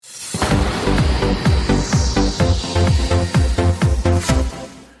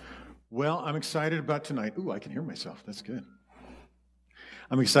I'm excited about tonight. Ooh, I can hear myself. That's good.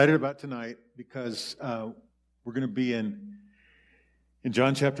 I'm excited about tonight because we're going to be in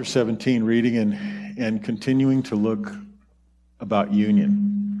John chapter 17, reading and continuing to look about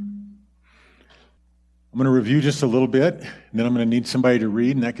union. I'm going to review just a little bit, and then I'm going to need somebody to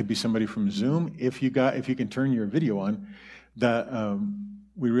read, and that could be somebody from Zoom. If you can turn your video on, that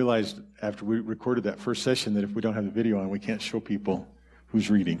we realized after we recorded that first session that if we don't have the video on, we can't show people who's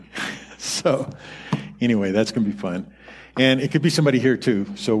reading. So anyway, that's going to be fun. And it could be somebody here too,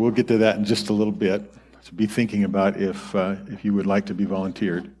 so we'll get to that in just a little bit. So be thinking about if you would like to be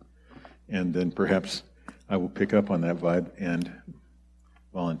volunteered, and then perhaps I will pick up on that vibe and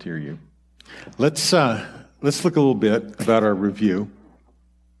volunteer you. Let's look a little bit about our review.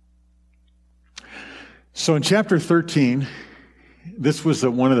 So in chapter 13, this was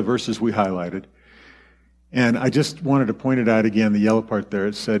one of the verses we highlighted. And I just wanted to point it out again, the yellow part there.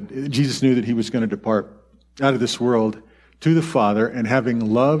 It said, Jesus knew that he was going to depart out of this world to the Father, and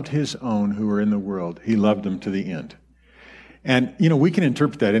having loved his own who were in the world, he loved them to the end. And, we can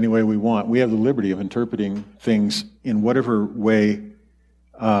interpret that any way we want. We have the liberty of interpreting things in whatever way.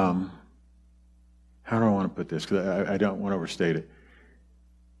 How do I want to put this? Because I don't want to overstate it.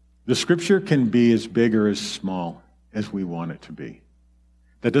 The Scripture can be as big or as small as we want it to be.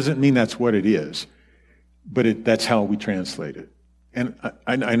 That doesn't mean that's what it is, but that's how we translate it. And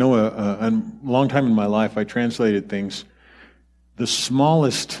I know a long time in my life I translated things the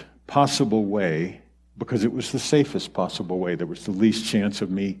smallest possible way because it was the safest possible way. There was the least chance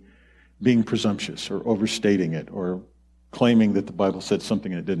of me being presumptuous or overstating it or claiming that the Bible said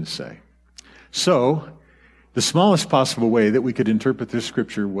something it didn't say. So, the smallest possible way that we could interpret this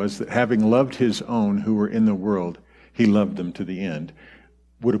scripture was that having loved his own who were in the world, he loved them to the end,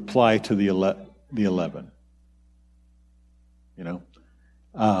 would apply to the 11.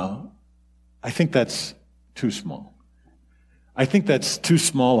 I think that's too small. I think that's too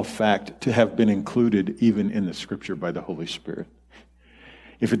small a fact to have been included even in the scripture by the Holy Spirit.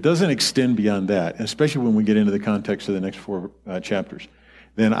 If it doesn't extend beyond that, and especially when we get into the context of the next 4 chapters,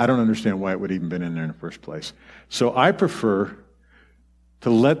 then I don't understand why it would even been in there in the first place. So I prefer to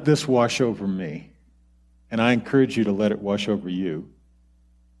let this wash over me, and I encourage you to let it wash over you,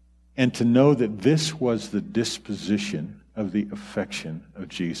 and to know that this was the disposition of the affection of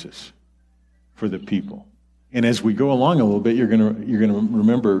Jesus for the people. And as we go along a little bit, you're going to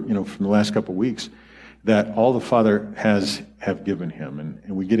remember, from the last couple of weeks, that all the Father have given him,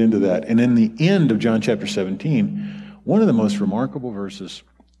 and we get into that. And in the end of John chapter 17, one of the most remarkable verses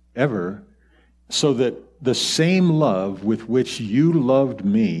ever, so that the same love with which you loved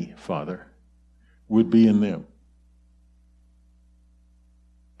me, Father, would be in them,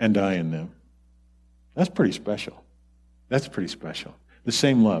 and I in them. That's pretty special. That's pretty special. The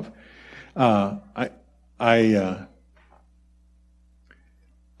same love. I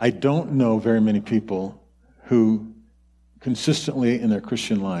don't know very many people who consistently in their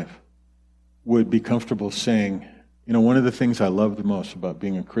Christian life would be comfortable saying, one of the things I love the most about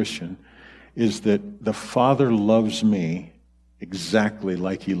being a Christian is that the Father loves me exactly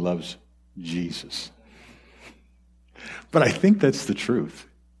like he loves Jesus. But I think that's the truth.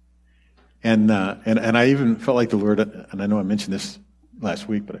 And I even felt like the Lord, and I know I mentioned this last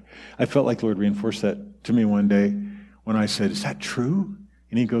week, but I felt like the Lord reinforced that to me one day when I said, "Is that true?"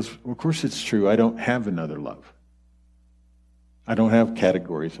 And he goes, "Well, of course it's true. I don't have another love. I don't have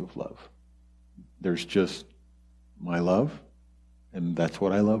categories of love. There's just my love, and that's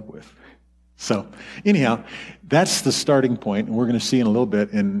what I love with." So anyhow, that's the starting point, and we're going to see in a little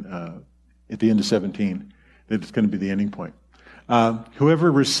bit at the end of 17 that it's going to be the ending point.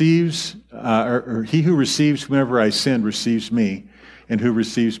 Whoever receives, or he who receives whomever I send receives me, and who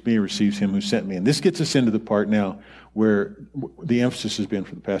receives me receives him who sent me. And this gets us into the part now where the emphasis has been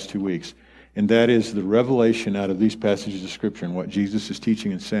for the past 2 weeks, and that is the revelation out of these passages of Scripture and what Jesus is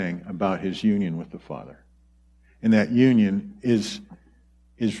teaching and saying about his union with the Father. And that union is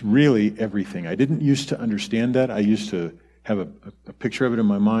really everything. I didn't used to understand that. I used to have a picture of it in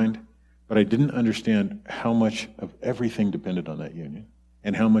my mind, but I didn't understand how much of everything depended on that union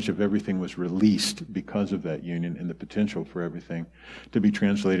and how much of everything was released because of that union and the potential for everything to be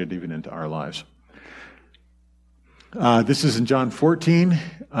translated even into our lives. This is in John 14.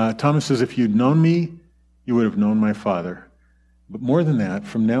 Thomas says, "If you'd known me, you would have known my Father. But more than that,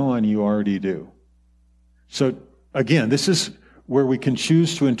 from now on you already do." So again, this is where we can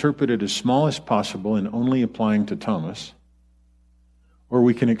choose to interpret it as small as possible and only applying to Thomas, or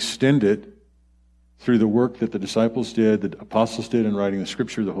we can extend it through the work that the disciples did, the apostles did in writing the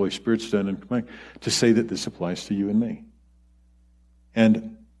Scripture, the Holy Spirit's done, and to say that this applies to you and me.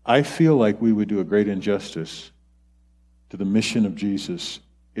 And I feel like we would do a great injustice to the mission of Jesus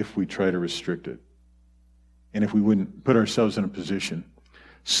if we try to restrict it, and if we wouldn't put ourselves in a position.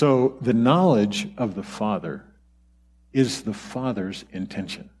 So the knowledge of the Father is the Father's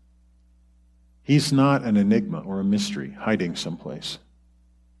intention. He's not an enigma or a mystery hiding someplace.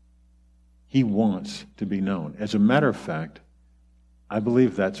 He wants to be known. As a matter of fact, I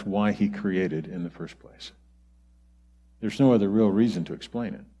believe that's why he created in the first place. There's no other real reason to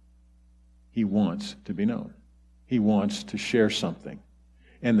explain it. He wants to be known. He wants to share something.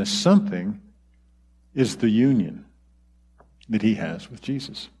 And the something is the union that he has with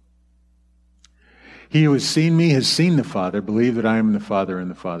Jesus. He who has seen me has seen the Father. Believe that I am in the Father and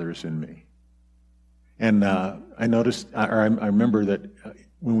the Father is in me. And I remember that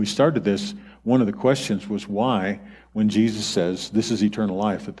when we started this, one of the questions was why, when Jesus says, this is eternal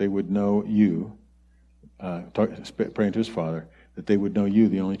life, that they would know you, praying to his Father, that they would know you,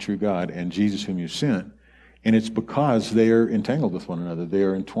 the only true God, and Jesus whom you sent. And it's because they are entangled with one another. They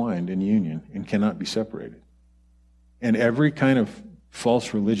are entwined in union and cannot be separated. And every kind of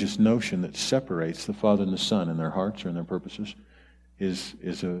false religious notion that separates the Father and the Son in their hearts or in their purposes is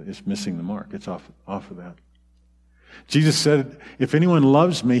missing the mark. It's off of that. Jesus said, if anyone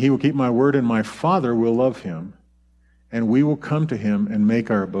loves me, he will keep my word, and my Father will love him, and we will come to him and make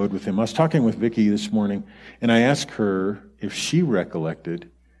our abode with him. I was talking with Vicki this morning, and I asked her if she recollected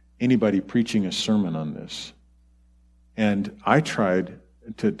anybody preaching a sermon on this. And I tried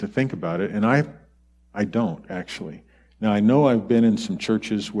to think about it, and I don't, actually. Now, I know I've been in some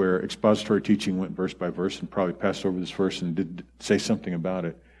churches where expository teaching went verse by verse and probably passed over this verse and did say something about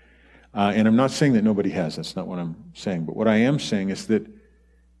it. And I'm not saying that nobody has. That's not what I'm saying. But what I am saying is that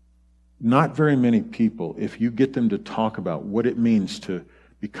not very many people, if you get them to talk about what it means to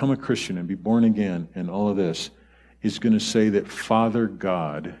become a Christian and be born again and all of this, is going to say that Father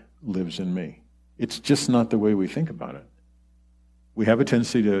God lives in me. It's just not the way we think about it. We have a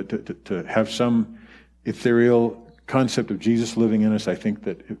tendency to have some ethereal concept of Jesus living in us. I think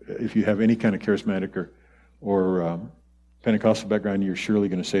that if you have any kind of charismatic or Pentecostal background, you're surely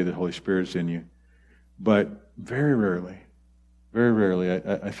going to say the Holy Spirit's in you. But very rarely,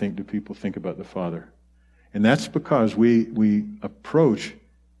 I think, do people think about the Father. And that's because we approach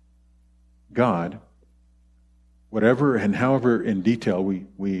God, whatever and however in detail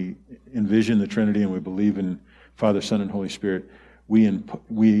we envision the Trinity and we believe in Father, Son, and Holy Spirit,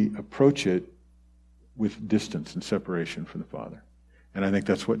 we approach it with distance and separation from the Father. And I think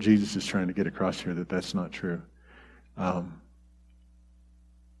that's what Jesus is trying to get across here, that that's not true.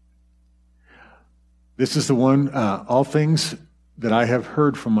 This is the one, all things that I have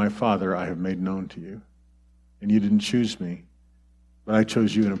heard from my Father I have made known to you. And you didn't choose me, but I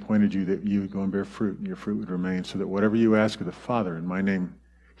chose you and appointed you that you would go and bear fruit, and your fruit would remain, so that whatever you ask of the Father in my name,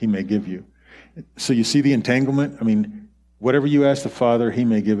 he may give you. So you see the entanglement? I mean, whatever you ask the Father, he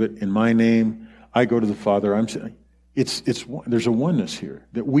may give it in my name. I go to the Father. There's a oneness here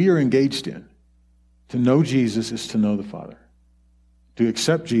that we are engaged in. To know Jesus is to know the Father. To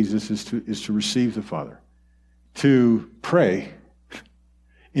accept Jesus is to receive the Father. To pray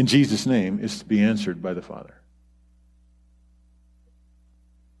in Jesus' name is to be answered by the Father.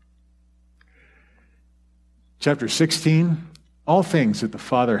 Chapter 16, all things that the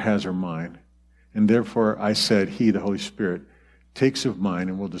Father has are mine, and therefore I said, he, the Holy Spirit, takes of mine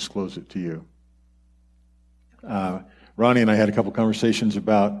and will disclose it to you. Ronnie and I had a couple conversations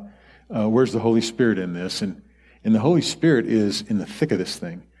about where's the Holy Spirit in this, and the Holy Spirit is in the thick of this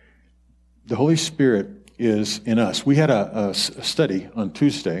thing. The Holy Spirit is in us. We had a study on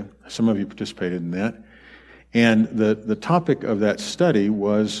Tuesday. Some of you participated in that. And the topic of that study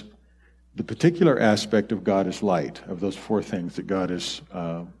was the particular aspect of God is light, of those four things, that God is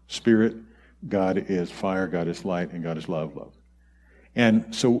spirit, God is fire, God is light, and God is love.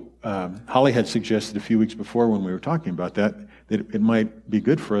 And so Holly had suggested a few weeks before when we were talking about that it might be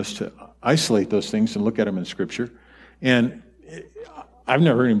good for us to isolate those things and look at them in Scripture. And I've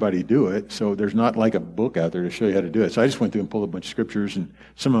never heard anybody do it, so there's not like a book out there to show you how to do it. So I just went through and pulled a bunch of Scriptures, and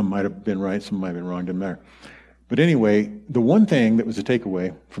some of them might have been right, some might have been wrong, didn't matter. But anyway, the one thing that was a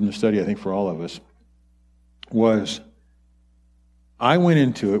takeaway from the study, I think, for all of us, was I went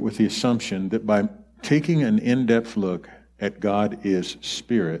into it with the assumption that by taking an in-depth look at God is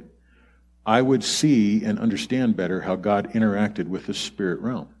spirit, I would see and understand better how God interacted with the spirit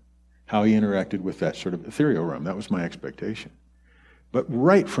realm, how he interacted with that sort of ethereal realm. That was my expectation. But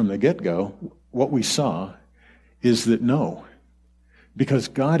right from the get-go, what we saw is that no, because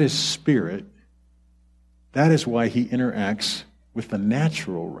God is spirit, that is why he interacts with the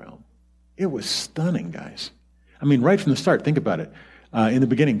natural realm. It was stunning, guys. I mean, right from the start, think about it. In the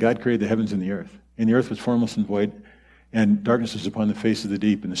beginning, God created the heavens and the earth was formless and void, and darkness was upon the face of the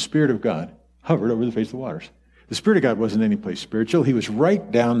deep, and the Spirit of God hovered over the face of the waters. The Spirit of God wasn't any place spiritual. He was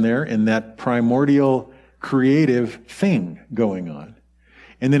right down there in that primordial creative thing going on.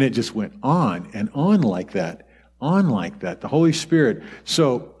 And then it just went on and on like that, the Holy Spirit.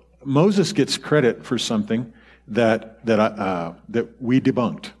 So Moses gets credit for something that we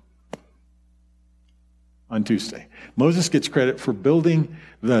debunked on Tuesday. Moses gets credit for building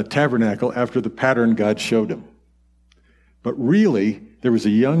the tabernacle after the pattern God showed him. But really, there was a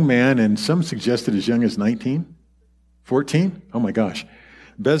young man, and some suggested as young as 19, 14, oh my gosh,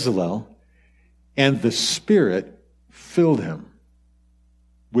 Bezalel, and the Spirit filled him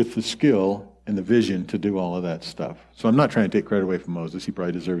with the skill and the vision to do all of that stuff. So I'm not trying to take credit away from Moses. He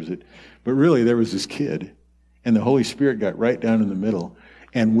probably deserves it. But really, there was this kid, and the Holy Spirit got right down in the middle.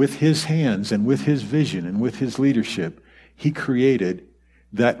 And with his hands and with his vision and with his leadership, he created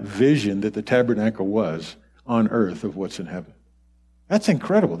that vision that the tabernacle was on earth of what's in heaven. That's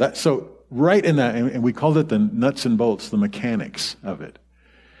incredible. So right in that, and we called it the nuts and bolts, the mechanics of it.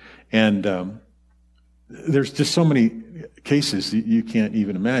 And there's just so many cases that you can't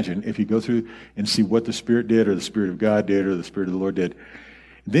even imagine if you go through and see what the Spirit did or the Spirit of God did or the Spirit of the Lord did.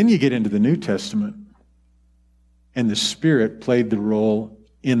 Then you get into the New Testament, and the Spirit played the role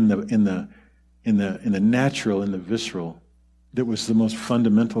in the natural, in the visceral, that was the most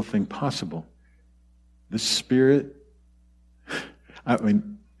fundamental thing possible. The Spirit, I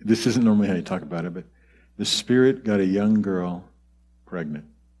mean, this isn't normally how you talk about it, but the Spirit got a young girl pregnant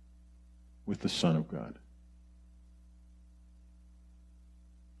with the Son of God.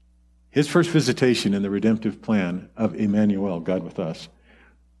 His first visitation in the redemptive plan of Emmanuel, God with us,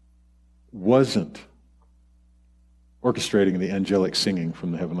 wasn't orchestrating the angelic singing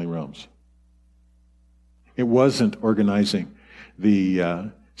from the heavenly realms. It wasn't organizing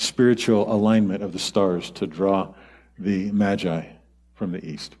the spiritual alignment of the stars to draw the Magi from the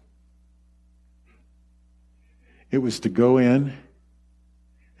east. It was to go in,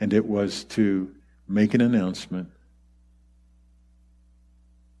 and it was to make an announcement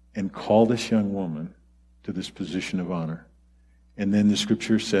and call this young woman to this position of honor. And then the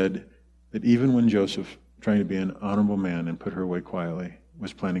scripture said that even when Joseph, trying to be an honorable man and put her away quietly,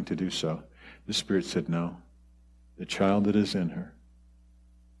 was planning to do so, the Spirit said, no, the child that is in her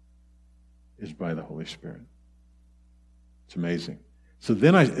is by the Holy Spirit. It's amazing. So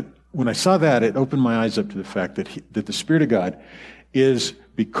then when I saw that, it opened my eyes up to the fact that the Spirit of God is,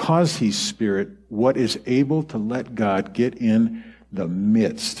 because He's Spirit, what is able to let God get in the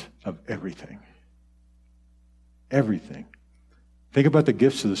midst of everything. Everything. Think about the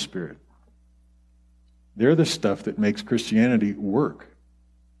gifts of the Spirit. They're the stuff that makes Christianity work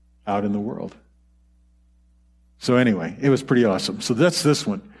out in the world. So anyway, it was pretty awesome. So that's this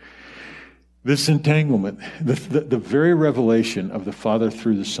one. This entanglement, the very revelation of the Father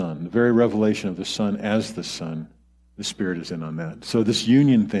through the Son, the very revelation of the Son as the Son, the Spirit is in on that. So this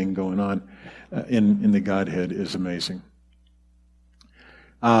union thing going on in the Godhead is amazing.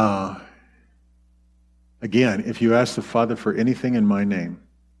 Again, if you ask the Father for anything in my name,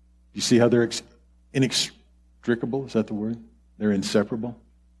 you see how they're inextricable? Is that the word? They're inseparable.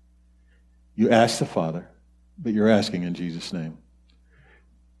 You ask the Father, but you're asking in Jesus' name,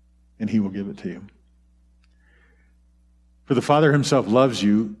 and He will give it to you. For the Father Himself loves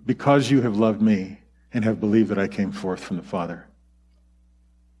you because you have loved me and have believed that I came forth from the Father.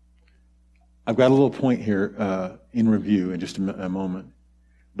 I've got a little point here in review in just a moment,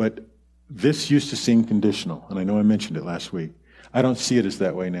 but this used to seem conditional, and I know I mentioned it last week. I don't see it as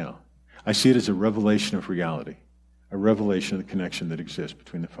that way now. I see it as a revelation of reality, a revelation of the connection that exists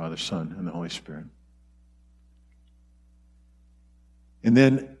between the Father, Son, and the Holy Spirit. And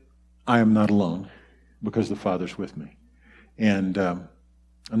then I am not alone because the Father's with me. And I'm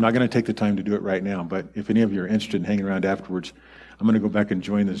not going to take the time to do it right now, but if any of you are interested in hanging around afterwards, I'm going to go back and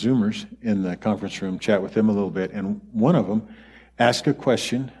join the Zoomers in the conference room, chat with them a little bit, and one of them asked a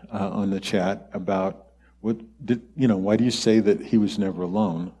question on the chat about why do you say that He was never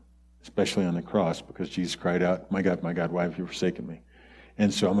alone, especially on the cross, because Jesus cried out, my God, why have you forsaken me?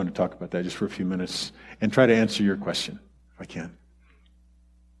 And so I'm going to talk about that just for a few minutes and try to answer your question, if I can.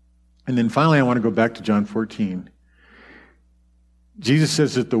 And then finally, I want to go back to John 14. Jesus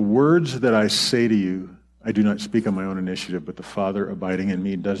says that the words that I say to you, I do not speak on my own initiative, but the Father abiding in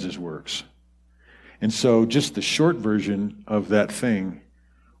me does His works. And so just the short version of that thing,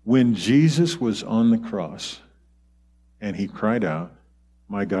 when Jesus was on the cross and He cried out,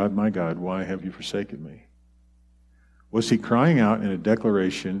 my God, why have you forsaken me? Was He crying out in a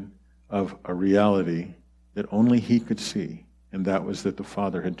declaration of a reality that only He could see? and that was that the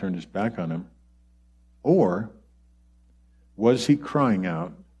Father had turned his back on him? Or was he crying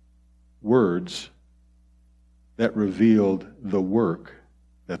out words that revealed the work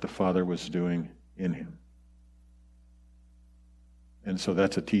that the Father was doing in him? And so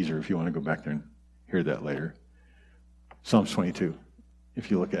that's a teaser if you want to go back there and hear that later. Psalms 22,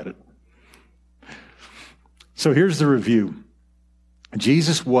 if you look at it. So here's the review.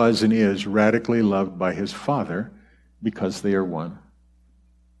 Jesus was and is radically loved by his Father because they are one.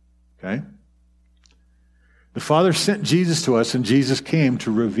 Okay? The Father sent Jesus to us, and Jesus came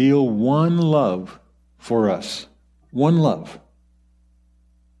to reveal one love for us. One love.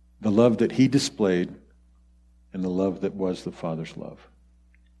 The love that he displayed and the love that was the Father's love.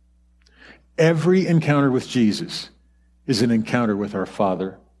 Every encounter with Jesus is an encounter with our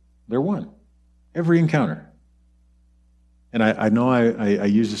Father. They're one. Every encounter. And I know I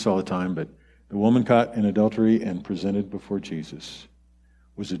use this all the time, but the woman caught in adultery and presented before Jesus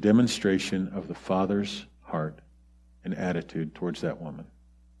was a demonstration of the Father's heart and attitude towards that woman,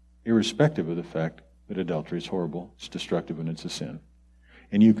 irrespective of the fact that adultery is horrible, it's destructive, and it's a sin.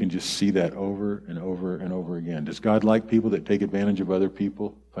 And you can just see that over and over and over again. Does God like people that take advantage of other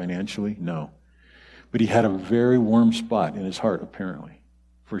people financially? No. But he had a very warm spot in his heart, apparently,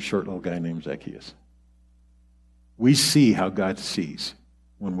 for a short little guy named Zacchaeus. We see how God sees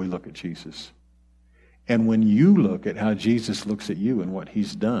when we look at Jesus. And when you look at how Jesus looks at you and what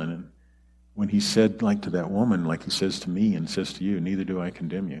he's done, and when he said, like to that woman, like he says to me and says to you, neither do I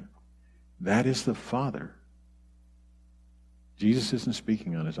condemn you. That is the Father. Jesus isn't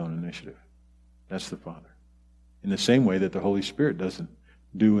speaking on his own initiative. That's the Father. In the same way that the Holy Spirit doesn't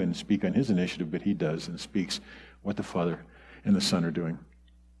do and speak on his initiative, but he does and speaks what the Father and the Son are doing.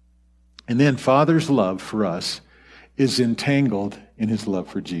 And then Father's love for us is entangled in his love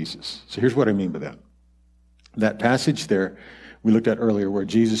for Jesus. So here's what I mean by that. That passage there we looked at earlier where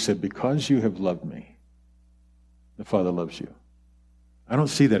Jesus said, because you have loved me, the Father loves you. I don't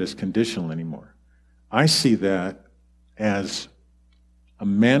see that as conditional anymore. I see that as a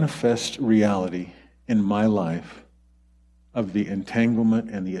manifest reality in my life of the entanglement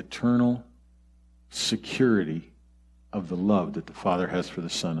and the eternal security of the love that the Father has for the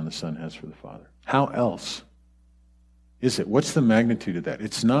Son and the Son has for the Father. How else is it? What's the magnitude of that?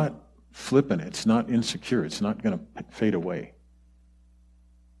 It's not flippant. It's not insecure. It's not going to fade away.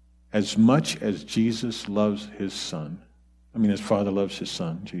 As much as Jesus loves his Son, his Father loves his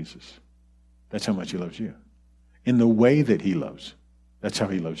Son, Jesus, that's how much he loves you. In the way that he loves, that's how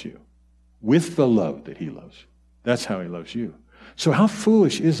he loves you. With the love that he loves, that's how he loves you. So how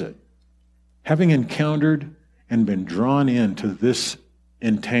foolish is it, having encountered and been drawn into this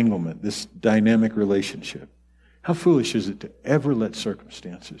entanglement, this dynamic relationship, how foolish is it to ever let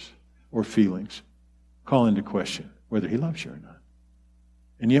circumstances or feelings call into question whether he loves you or not?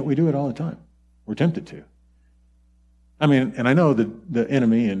 And yet we do it all the time. We're tempted to. And I know that the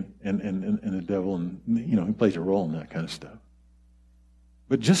enemy and the devil, and he plays a role in that kind of stuff.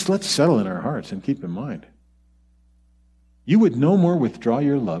 But just let's settle in our hearts and keep in mind, you would no more withdraw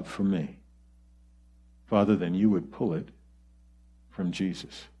your love from me, Father, than you would pull it from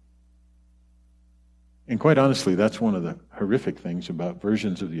Jesus. And quite honestly, that's one of the horrific things about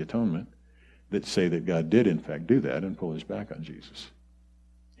versions of the atonement that say that God did, in fact, do that and pull his back on Jesus.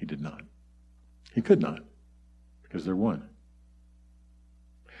 He did not. He could not, because they're one.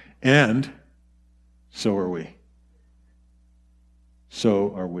 And so are we.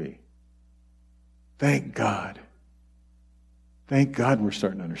 So are we. Thank God. Thank God we're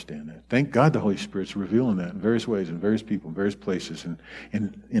starting to understand that. Thank God the Holy Spirit's revealing that in various ways, in various people, in various places,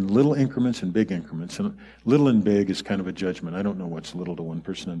 and in little increments and big increments. And little and big is kind of a judgment. I don't know what's little to one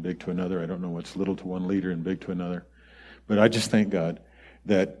person and big to another. I don't know what's little to one leader and big to another. But I just thank God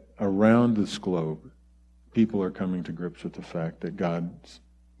that around this globe, people are coming to grips with the fact that God's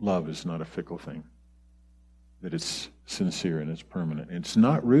love is not a fickle thing, that it's sincere and it's permanent. It's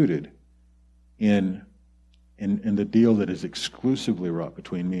not rooted in the deal that is exclusively wrought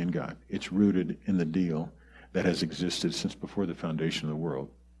between me and God. It's rooted in the deal that has existed since before the foundation of the world,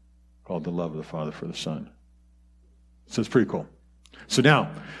 called the love of the Father for the Son. So it's pretty cool. So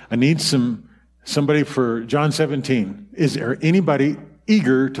now, I need somebody for John 17. Is there anybody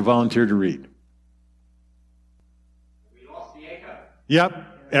eager to volunteer to read? We lost the echo. Yep,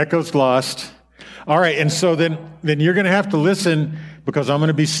 echo's lost. All right, and so then you're going to have to listen, because I'm going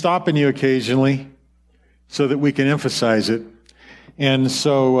to be stopping you occasionally so that we can emphasize it. And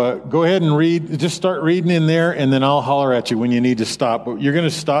so go ahead and read. Just start reading in there, and then I'll holler at you when you need to stop. But you're going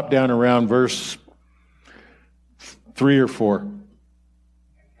to stop down around verse 3 or 4.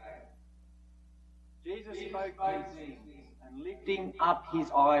 Jesus spoke these things, And lifting up his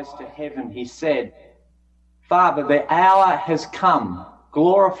eyes to heaven, he said, Father, the hour has come.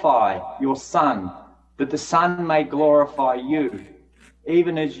 Glorify your Son, that the Son may glorify you,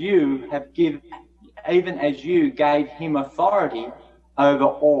 even as you gave him authority over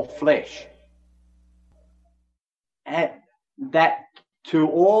all flesh, and that to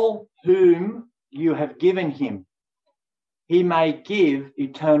all whom you have given him, he may give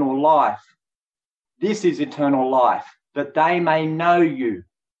eternal life. This is eternal life, that they may know you,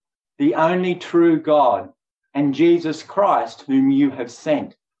 the only true God, and Jesus Christ, whom you have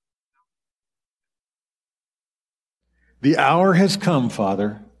sent. The hour has come,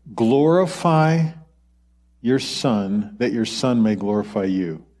 Father. Glorify your Son, that your Son may glorify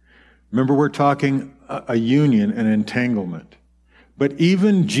you. Remember, we're talking a union, an entanglement. But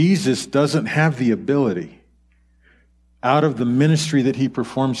even Jesus doesn't have the ability, out of the ministry that he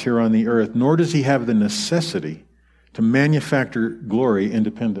performs here on the earth, nor does he have the necessity to manufacture glory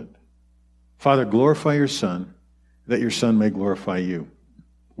independent. Father, glorify your Son, that your Son may glorify you.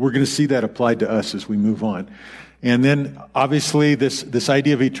 We're going to see that applied to us as we move on. And then, obviously, this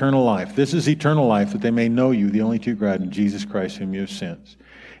idea of eternal life. This is eternal life, that they may know you, the only true God, and Jesus Christ, whom you have sent.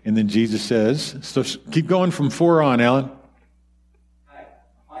 And then Jesus says, so keep going from 4 on, Alan.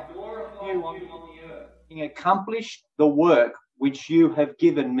 I glorify you on the earth, having accomplished the work which you have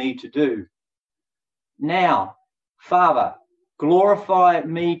given me to do. Now, Father, glorify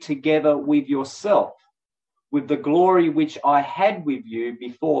me together with yourself, with the glory which I had with you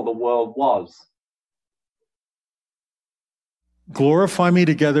before the world was. Glorify me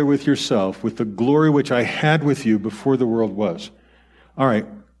together with yourself, with the glory which I had with you before the world was. All right.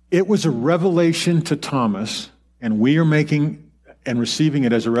 It was a revelation to Thomas, and we are making and receiving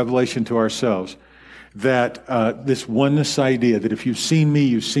it as a revelation to ourselves, that this oneness idea, that if you've seen me,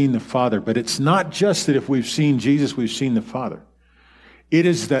 you've seen the Father. But it's not just that if we've seen Jesus, we've seen the Father. It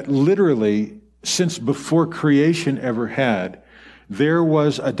is that literally, since before creation ever had, there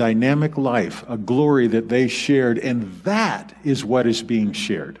was a dynamic life, a glory that they shared, and that is what is being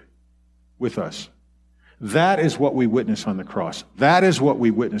shared with us. That is what we witness on the cross. That is what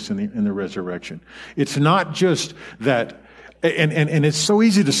we witness in the resurrection. It's not just that, and it's so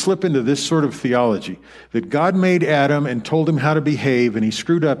easy to slip into this sort of theology, that God made Adam and told him how to behave, and he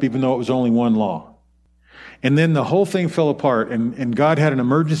screwed up even though it was only one law. And then the whole thing fell apart, and God had an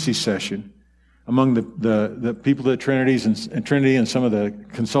emergency session among the people at Trinity and some of the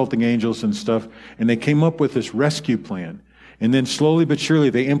consulting angels and stuff, and they came up with this rescue plan. And then slowly but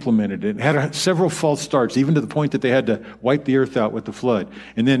surely they implemented it. It had several false starts, even to the point that they had to wipe the earth out with the flood.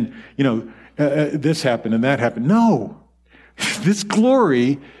 And then, this happened and that happened. No, this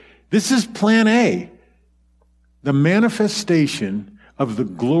glory, this is plan A. The manifestation of the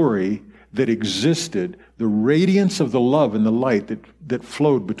glory that existed, the radiance of the love and the light that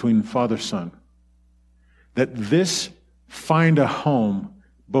flowed between Father and Son. That this find a home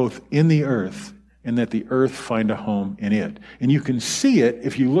both in the earth and that the earth find a home in it. And you can see it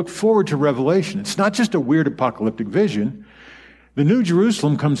if you look forward to Revelation. It's not just a weird apocalyptic vision. The New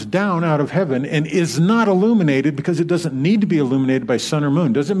Jerusalem comes down out of heaven and is not illuminated because it doesn't need to be illuminated by sun or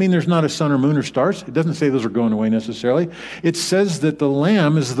moon. Doesn't mean there's not a sun or moon or stars. It doesn't say those are going away necessarily. It says that the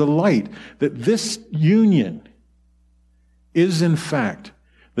Lamb is the light, that this union is in fact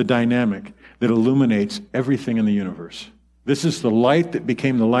the dynamic that illuminates everything in the universe. This is the light that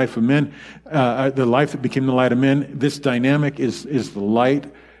became the life of men, the life that became the light of men. This dynamic is the light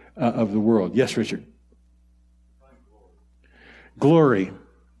of the world. Yes, Richard? Glory.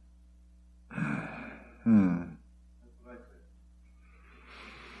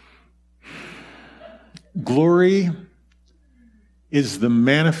 Glory is the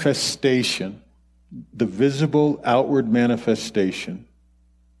manifestation, the visible outward manifestation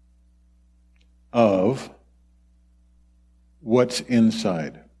of what's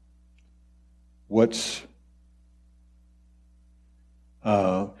inside. In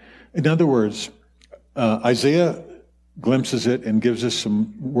other words, Isaiah glimpses it and gives us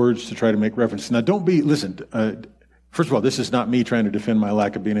some words to try to make reference. Now, first of all, this is not me trying to defend my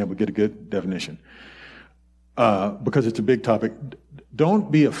lack of being able to get a good definition, because it's a big topic.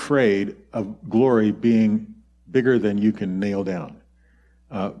 Don't be afraid of glory being bigger than you can nail down.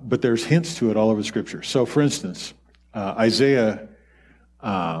 But there's hints to it all over Scripture. So, for instance, Isaiah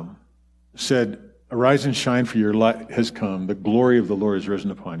said, "Arise and shine, for your light has come. The glory of the Lord is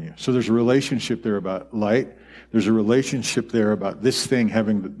risen upon you." So there's a relationship there about light. There's a relationship there about this thing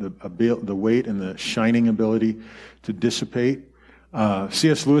having the weight and the shining ability to dissipate.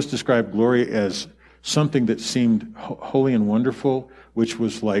 C.S. Lewis described glory as something that seemed holy and wonderful, which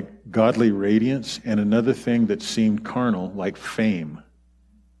was like godly radiance, and another thing that seemed carnal, like fame.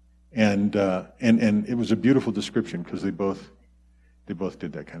 And it was a beautiful description because they both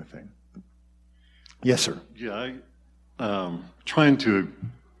did that kind of thing. Yes, sir. Yeah, trying to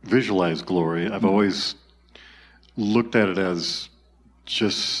visualize glory, I've always looked at it as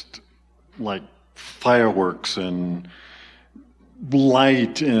just like fireworks and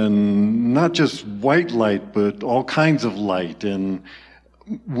light, and not just white light, but all kinds of light, and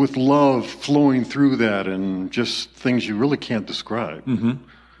with love flowing through that, and just things you really can't describe.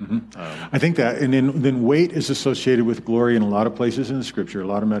 I think that, and then weight is associated with glory in a lot of places in the Scripture, a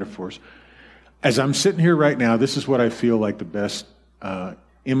lot of metaphors. As I'm sitting here right now, this is what I feel like the best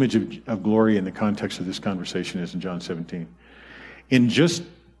image of glory in the context of this conversation is in John 17. In just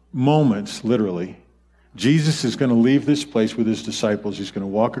moments, literally, Jesus is going to leave this place with his disciples. He's going to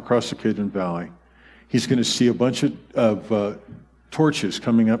walk across the Kidron Valley. He's going to see a bunch of torches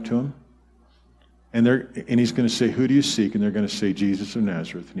coming up to him. And he's going to say, "Who do you seek?" And they're going to say, "Jesus of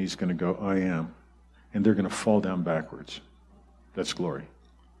Nazareth." And he's going to go, "I am." And they're going to fall down backwards. That's glory.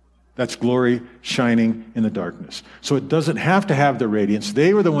 That's glory shining in the darkness. So it doesn't have to have the radiance.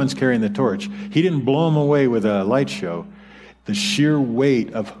 They were the ones carrying the torch. He didn't blow them away with a light show. The sheer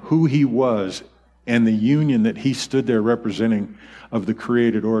weight of who he was and the union that he stood there representing of the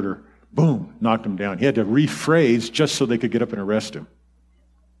created order, boom, knocked him down. He had to rephrase just so they could get up and arrest him.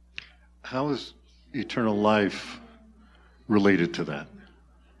 How is eternal life related to that?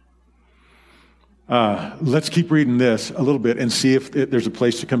 Let's keep reading this a little bit and see if there's a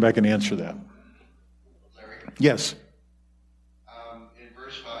place to come back and answer that. Larry? Yes. In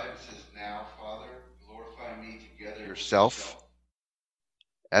verse 5 it says, "Now, Father, glorify me together yourself."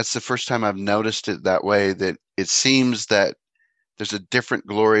 That's the first time I've noticed it that way, that it seems that there's a different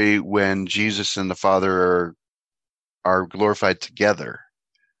glory when Jesus and the Father are glorified together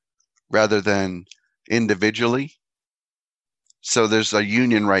rather than individually. So there's a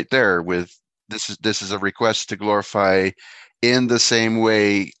union right there with this is a request to glorify in the same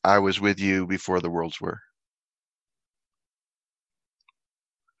way I was with you before the worlds were.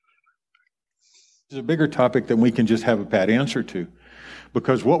 It's a bigger topic than we can just have a pat answer to.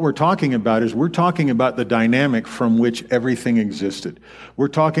 Because what we're talking about is we're talking about the dynamic from which everything existed. We're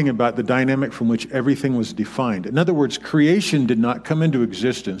talking about the dynamic from which everything was defined. In other words, creation did not come into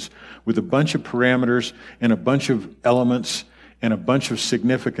existence with a bunch of parameters and a bunch of elements and a bunch of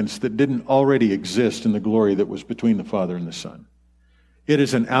significance that didn't already exist in the glory that was between the Father and the Son. It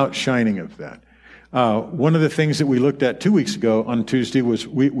is an outshining of that. One of the things that we looked at 2 weeks ago on Tuesday was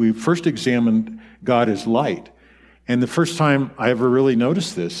we first examined God as light. And the first time I ever really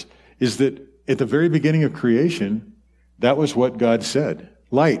noticed this is that at the very beginning of creation, that was what God said.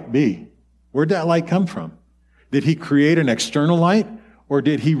 Light be. Where'd that light come from? Did he create an external light? Or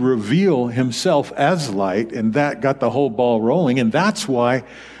did he reveal himself as light? And that got the whole ball rolling. And that's why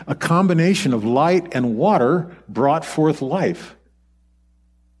a combination of light and water brought forth life.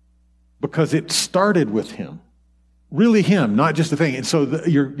 Because it started with him. Really him, not just the thing. And so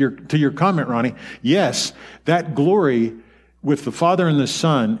to your comment, Ronnie, yes, that glory with the Father and the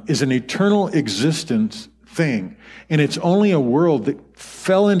Son is an eternal existence thing. And it's only a world that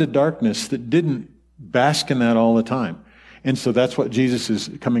fell into darkness that didn't bask in that all the time. And so that's what Jesus is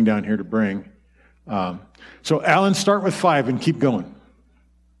coming down here to bring. So Alan, start with 5 and keep going.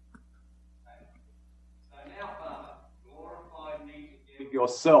 So now, Father, glorify me together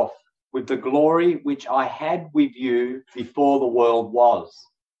yourself with the glory which I had with you before the world was.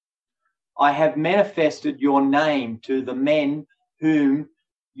 I have manifested your name to the men whom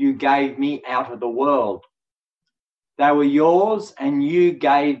you gave me out of the world. They were yours, and you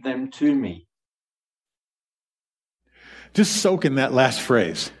gave them to me. Just soak in that last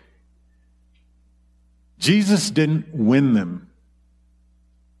phrase. Jesus didn't win them.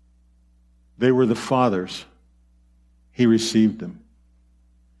 They were the Father's. He received them.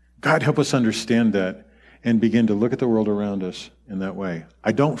 God, help us understand that and begin to look at the world around us in that way.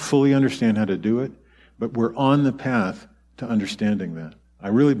 I don't fully understand how to do it, but we're on the path to understanding that. I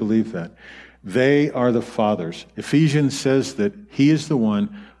really believe that. They are the Father's. Ephesians says that he is the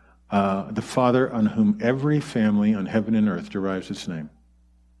one, the Father on whom every family on heaven and earth derives its name.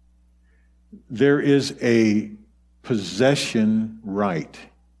 There is a possession right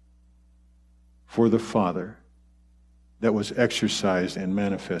for the Father that was exercised and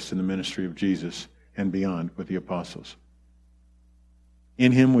manifest in the ministry of Jesus and beyond with the apostles.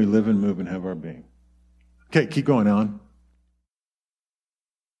 In him we live and move and have our being. Okay, keep going on.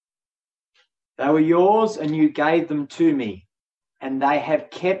 They were yours, and you gave them to me, and they have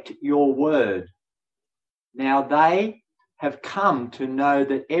kept your word. Now they have come to know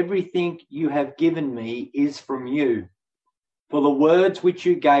that everything you have given me is from you. For the words which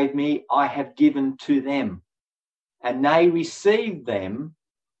you gave me, I have given to them, and they received them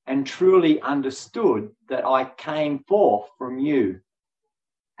and truly understood that I came forth from you,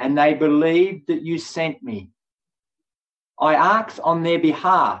 and they believed that you sent me. I ask on their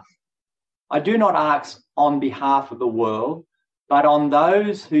behalf. I do not ask on behalf of the world, but on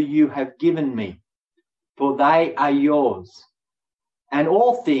those who you have given me, for they are yours. And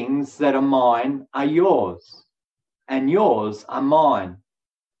all things that are mine are yours, and yours are mine.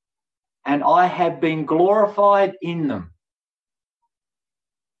 And I have been glorified in them.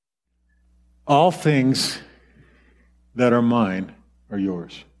 All things that are mine are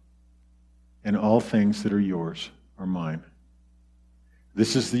yours, and all things that are yours are mine.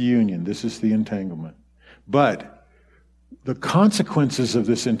 This is the union. This is the entanglement. But the consequences of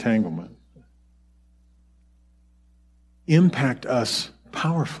this entanglement impact us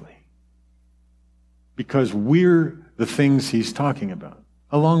powerfully because we're the things he's talking about,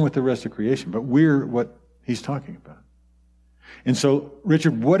 along with the rest of creation, but we're what he's talking about. And so,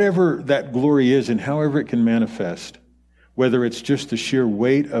 Richard, whatever that glory is and however it can manifest, whether it's just the sheer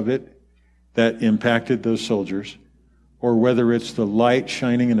weight of it that impacted those soldiers, or whether it's the light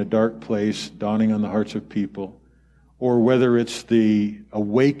shining in a dark place, dawning on the hearts of people, or whether it's the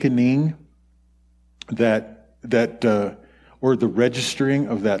awakening or the registering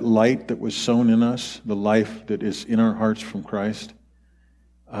of that light that was sown in us, the life that is in our hearts from Christ.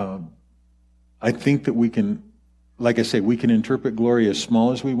 I think that we can, like I say, we can interpret glory as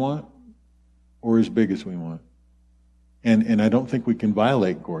small as we want or as big as we want. And I don't think we can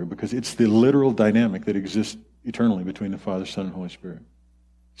violate glory because it's the literal dynamic that exists eternally between the Father, Son, and Holy Spirit.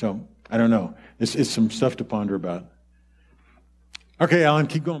 So, I don't know. It's some stuff to ponder about. Okay, Alan,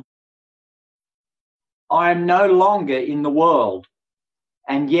 keep going. I am no longer in the world,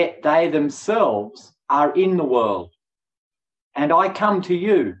 and yet they themselves are in the world. And I come to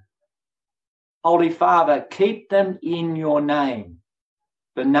you. Holy Father, keep them in your name,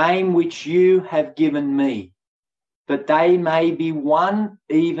 the name which you have given me, that they may be one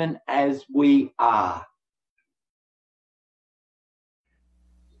even as we are.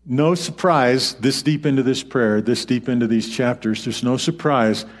 No surprise, this deep into this prayer, this deep into these chapters, there's no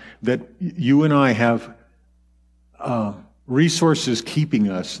surprise that you and I have resources keeping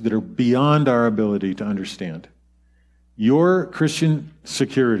us that are beyond our ability to understand. Your Christian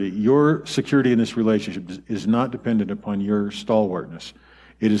security, your security in this relationship is not dependent upon your stalwartness.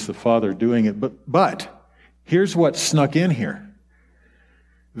 It is the Father doing it. But here's what snuck in here.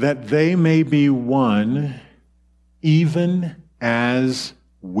 That they may be one even as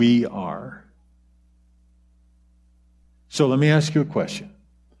we are. So let me ask you a question.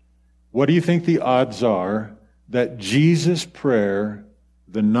 What do you think the odds are that Jesus' prayer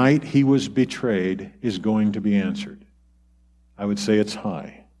the night he was betrayed is going to be answered? I would say it's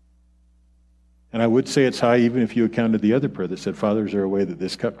high. And I would say it's high even if you accounted the other prayer that said, Father, is there a way that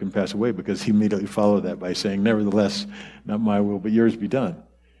this cup can pass away? Because he immediately followed that by saying, nevertheless, not my will, but yours be done.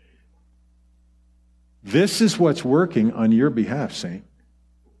 This is what's working on your behalf, Saint.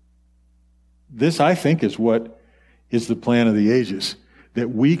 This, I think, is what is the plan of the ages. That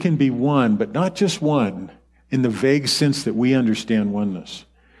we can be one, but not just one in the vague sense that we understand oneness.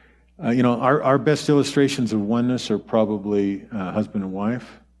 Our best illustrations of oneness are probably husband and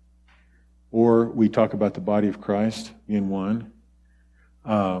wife, or we talk about the body of Christ being one.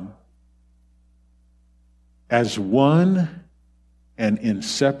 As one and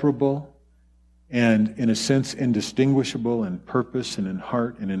inseparable and, in a sense, indistinguishable in purpose and in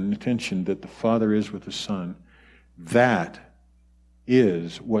heart and in intention that the Father is with the Son, that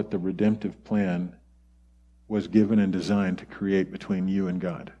is what the redemptive plan was given and designed to create between you and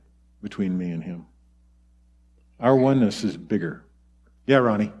God, between me and him. Our oneness is bigger. Yeah,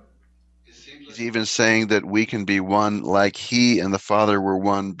 Ronnie? He's even saying that we can be one like he and the Father were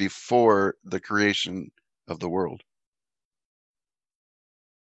one before the creation of the world.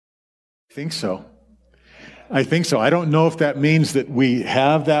 I think so. I don't know if that means that we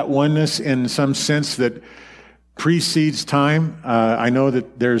have that oneness in some sense that precedes time. I know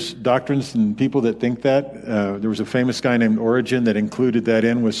that there's doctrines and people that think that. There was a famous guy named Origen that included that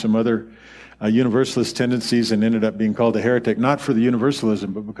in with some other universalist tendencies and ended up being called a heretic, not for the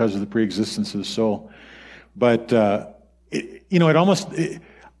universalism, but because of the preexistence of the soul. But,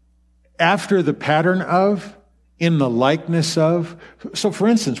 after the pattern of, in the likeness of. So, for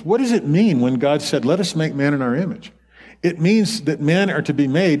instance, what does it mean when God said, let us make man in our image? It means that men are to be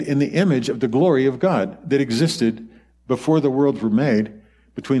made in the image of the glory of God that existed before the worlds were made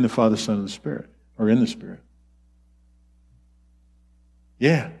between the Father, Son, and the Spirit, or in the Spirit.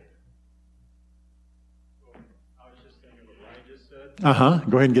 Yeah. I was just thinking what Ronnie just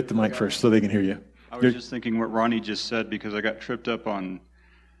said. Go ahead and get the mic first so they can hear you. I was just thinking what Ronnie just said because I got tripped up on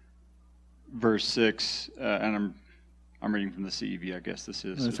verse 6, and I'm reading from the CEV, I guess this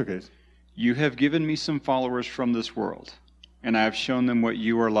is. That's okay. You have given me some followers from this world, and I have shown them what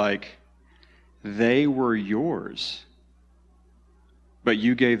you are like. They were yours, but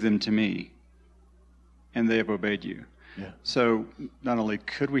you gave them to me, and they have obeyed you. Yeah. So not only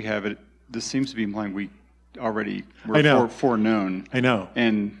could we have it, this seems to be implying we already I know. were foreknown. I know.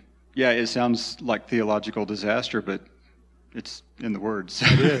 And yeah, it sounds like theological disaster, but it's in the words.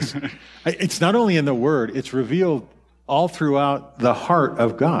 It is. It's not only in the Word, it's revealed all throughout the heart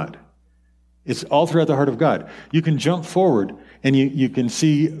of God. It's all throughout the heart of God. You can jump forward and you can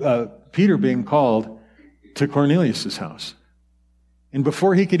see Peter being called to Cornelius' house. And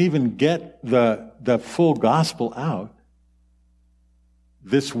before he could even get the full gospel out,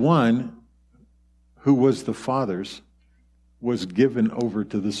 this one who was the Father's was given over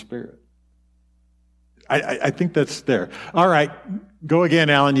to the Spirit. I think that's there. All right, go again,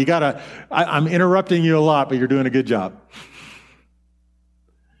 Alan. You gotta. I'm interrupting you a lot, but you're doing a good job.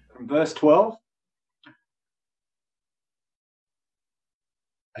 From verse 12.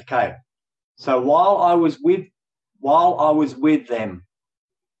 Okay. So while I was with them,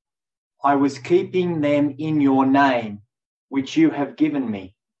 I was keeping them in your name, which you have given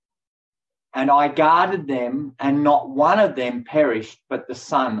me. And I guarded them, and not one of them perished, but the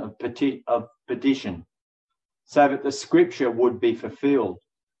son of perdition, so that the scripture would be fulfilled.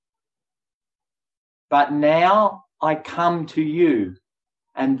 But now I come to you,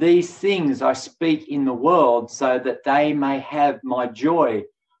 and these things I speak in the world, so that they may have my joy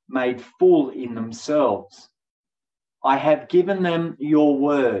made full in themselves. I have given them your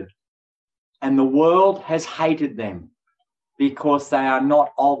word, and the world has hated them, because they are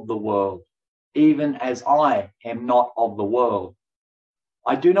not of the world, even as I am not of the world.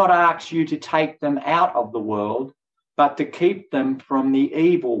 I do not ask you to take them out of the world, but to keep them from the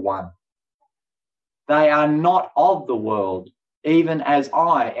evil one. They are not of the world, even as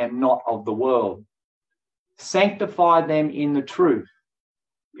I am not of the world. Sanctify them in the truth.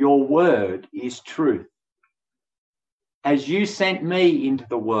 Your word is truth. As you sent me into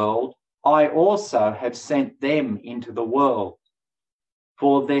the world, I also have sent them into the world.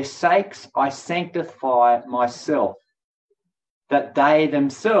 For their sakes I sanctify myself, that they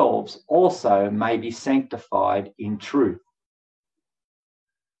themselves also may be sanctified in truth.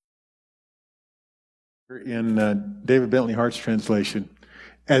 In David Bentley Hart's translation,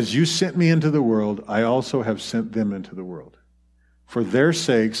 as you sent me into the world, I also have sent them into the world. For their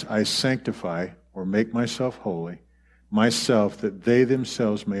sakes I sanctify, or make myself holy, myself, that they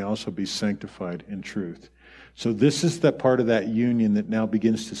themselves may also be sanctified in truth. So this is the part of that union that now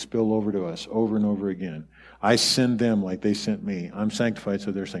begins to spill over to us over and over again. I send them like they sent me. I'm sanctified,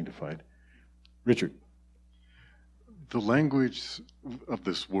 so they're sanctified. Richard. The language of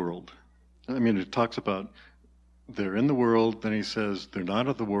this world, I mean, it talks about they're in the world, then he says they're not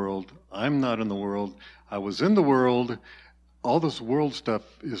of the world, I'm not in the world, I was in the world. All this world stuff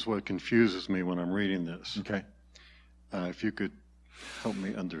is what confuses me when I'm reading this. Okay. If you could help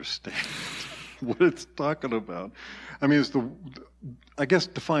me understand what it's talking about. I mean, I guess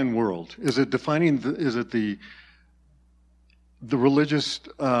define world. Is it defining, is it the religious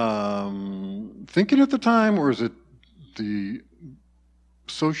thinking at the time, or is it the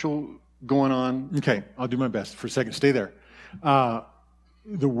social going on? Okay, I'll do my best. For a second, stay there. The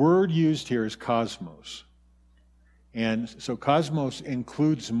word used here is cosmos. And so cosmos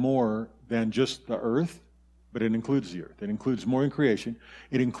includes more than just the earth, but it includes the earth. It includes more in creation.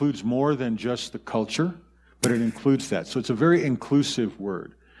 It includes more than just the culture, but it includes that. So it's a very inclusive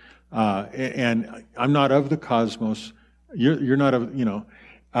word. And I'm not of the cosmos. You're not of, It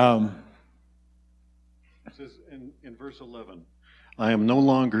says in verse 11, I am no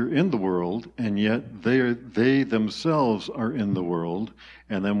longer in the world, and yet they themselves are in the world.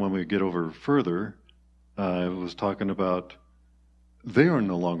 And then when we get over further, it was talking about they are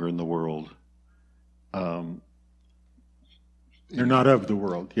no longer in the world. They're not of the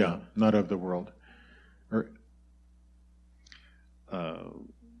world. Yeah, not of the world.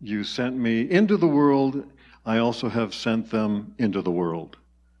 You sent me into the world. I also have sent them into the world.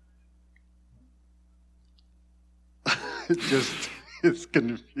 It's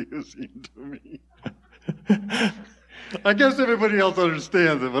confusing to me. I guess everybody else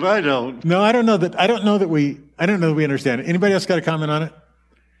understands it, but I don't. No, I don't know that we understand it. Anybody else got a comment on it?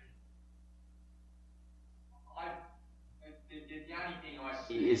 The only thing I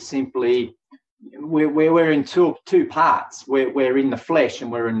see is simply we're in two parts. We're in the flesh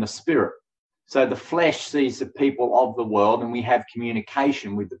and we're in the spirit. So the flesh sees the people of the world, and we have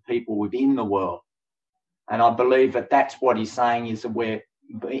communication with the people within the world. And I believe that that's what he's saying, is that we're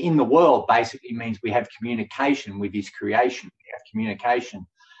in the world basically means we have communication with his creation. We have communication.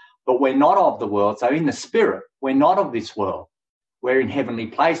 But we're not of the world. So in the spirit, we're not of this world. We're in heavenly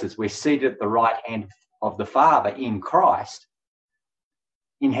places. We're seated at the right hand of the Father in Christ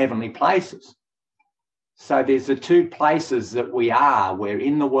in heavenly places. So there's the two places that we are. We're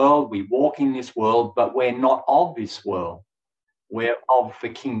in the world, we walk in this world, but we're not of this world. We're of the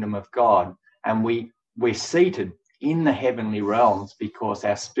kingdom of God. And we're seated in the heavenly realms because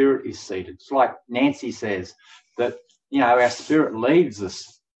our spirit is seated. It's like Nancy says, that, our spirit leads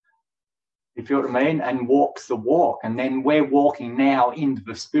us, if you know what I mean, and walks the walk. And then we're walking now into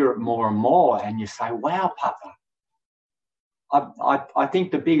the spirit more and more. And you say, wow, Papa. I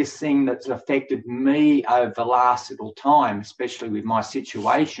think the biggest thing that's affected me over the last little time, especially with my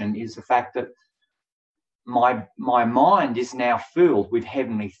situation, is the fact that my mind is now filled with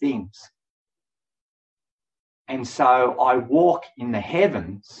heavenly things. And so I walk in the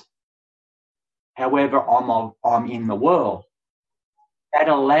heavens, however I'm in the world. That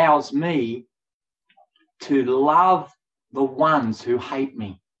allows me to love the ones who hate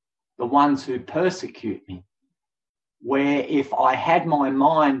me, the ones who persecute me. Where if I had my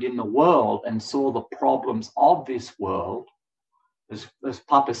mind in the world and saw the problems of this world, as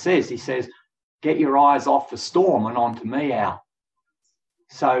Papa says, he says, get your eyes off the storm and onto me, Al.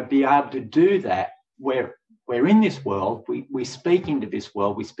 So be able to do that, we're in this world, we speak into this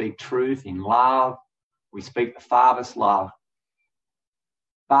world, we speak truth in love, we speak the Father's love,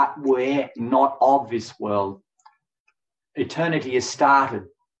 but we're not of this world. Eternity has started.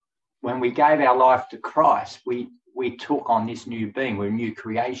 When we gave our life to Christ, we took on this new being. We're a new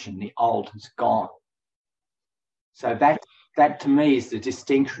creation. The old has gone. So that to me is the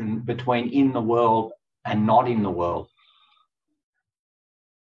distinction between in the world and not in the world.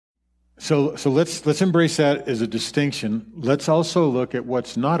 So let's embrace that as a distinction. Let's also look at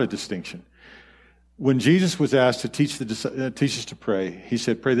what's not a distinction. When Jesus was asked to teach us to pray, he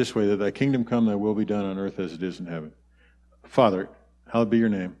said, pray this way, that thy kingdom come, thy will be done on earth as it is in heaven. Father, hallowed be your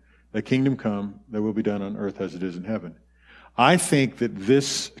name. Thy kingdom come, thy will be done on earth as it is in heaven. I think that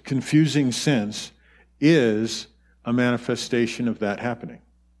this confusing sense is a manifestation of that happening.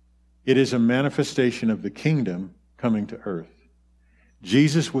 It is a manifestation of the kingdom coming to earth.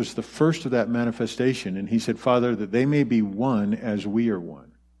 Jesus was the first of that manifestation, and he said, Father, that they may be one as we are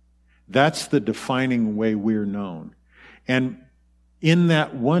one. That's the defining way we're known. And in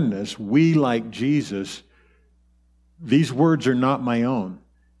that oneness, we, like Jesus, these words are not my own.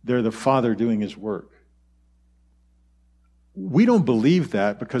 They're the Father doing his work. We don't believe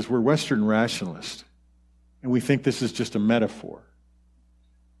that because we're Western rationalists, and we think this is just a metaphor.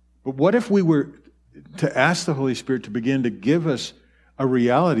 But what if we were to ask the Holy Spirit to begin to give us a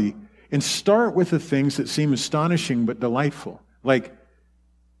reality and start with the things that seem astonishing but delightful? Like,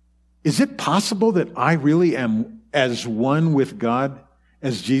 is it possible that I really am as one with God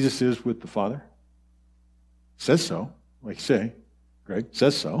as Jesus is with the Father? Says so, like you say. Greg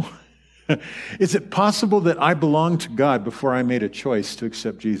says so. Is it possible that I belong to God before I made a choice to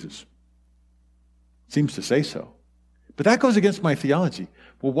accept Jesus? Seems to say so. But that goes against my theology.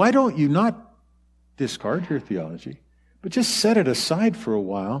 Well, why don't you not discard your theology, but just set it aside for a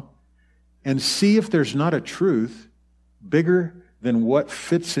while and see if there's not a truth bigger than what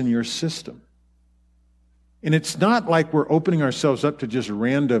fits in your system? And it's not like we're opening ourselves up to just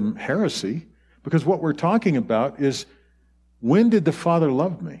random heresy, because what we're talking about is, when did the Father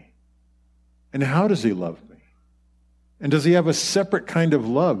love me? And how does he love me? And does he have a separate kind of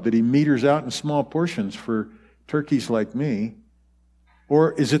love that he meters out in small portions for turkeys like me?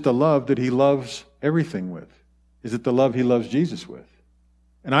 Or is it the love that he loves everything with? Is it the love he loves Jesus with?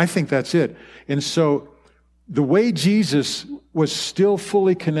 And I think that's it. And so the way Jesus was still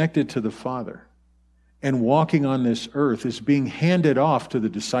fully connected to the Father and walking on this earth is being handed off to the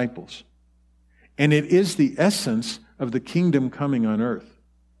disciples. And it is the essence of the kingdom coming on earth.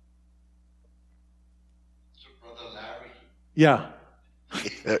 So, Brother Larry. Yeah.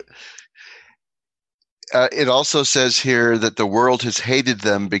 It also says here that the world has hated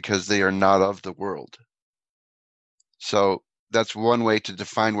them because they are not of the world. So that's one way to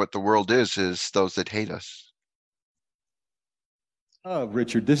define what the world is those that hate us. Oh,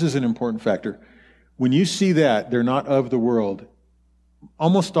 Richard, this is an important factor. When you see that they're not of the world,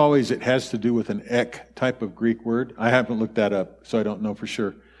 almost always it has to do with an ek type of Greek word. I haven't looked that up, so I don't know for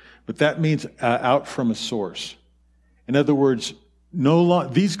sure. But that means out from a source. In other words,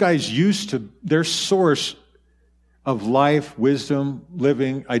 these guys their source of life, wisdom,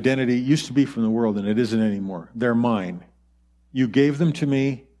 living, identity used to be from the world, and it isn't anymore. They're mine. You gave them to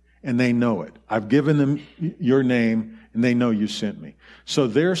me, and they know it. I've given them your name, and they know you sent me. So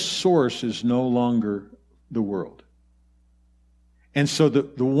their source is no longer the world. And so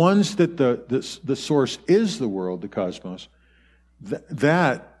the ones that the source is the world, the cosmos,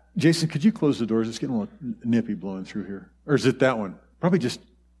 that, Jason, could you close the doors? It's getting a little nippy blowing through here. Or is it that one? Probably just,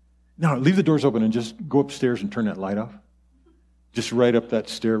 no, leave the doors open and just go upstairs and turn that light off. Just right up that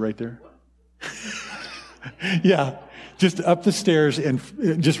stair right there. Yeah, just up the stairs and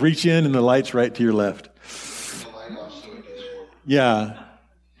just reach in and the light's right to your left. Yeah.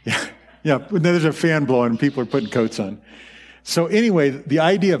 There's a fan blowing and people are putting coats on. So anyway, the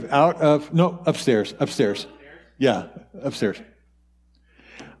idea of upstairs. Yeah, upstairs.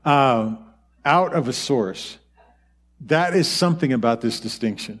 Out of a source. That is something about this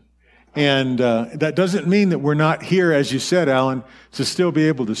distinction. And that doesn't mean that we're not here, as you said, Alan, to still be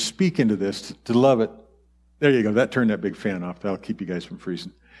able to speak into this, to love it. There you go. That turned that big fan off. That'll keep you guys from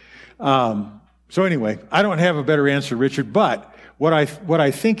freezing. So anyway, I don't have a better answer, Richard, but what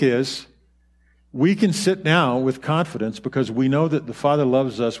I think is we can sit now with confidence because we know that the Father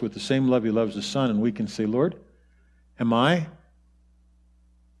loves us with the same love He loves the Son, and we can say, Lord, am I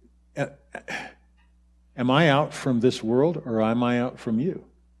out from this world or am I out from you?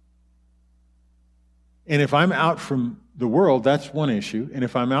 And if I'm out from the world, that's one issue. And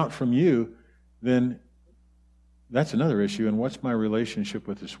if I'm out from you, then that's another issue. And what's my relationship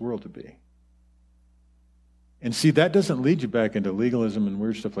with this world to be? And see, that doesn't lead you back into legalism and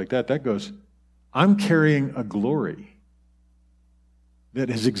weird stuff like that. That goes, I'm carrying a glory that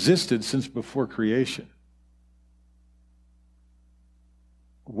has existed since before creation.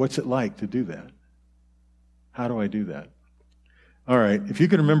 What's it like to do that? How do I do that? All right. If you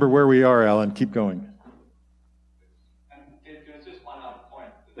can remember where we are, Alan, keep going. There's just one other point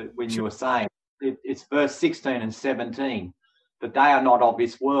that when you were saying, it's verse 16 and 17, that they are not of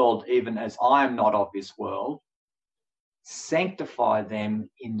this world, even as I am not of this world. Sanctify them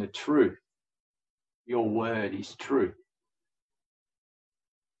in the truth. Your word is truth.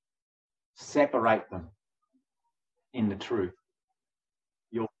 Separate them in the truth.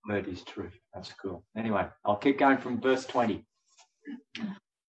 Your word is truth. That's cool. Anyway, I'll keep going from verse 20.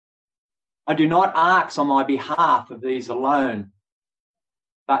 I do not ask on my behalf of these alone,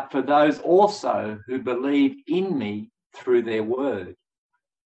 but for those also who believe in me through their word,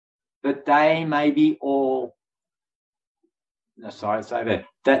 that they may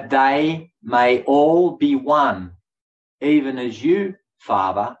all be one, even as you,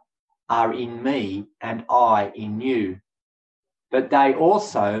 Father, are in me and I in you, that they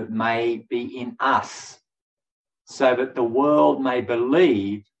also may be in us, so that the world may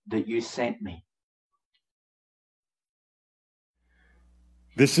believe that you sent me.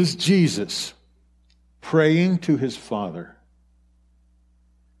 This is Jesus praying to his Father.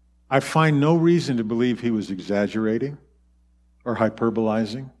 I find no reason to believe he was exaggerating or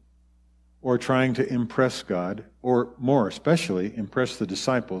hyperbolizing or trying to impress God, or more especially, impress the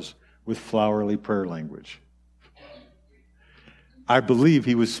disciples with flowery prayer language. I believe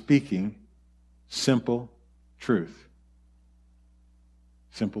he was speaking simple truth.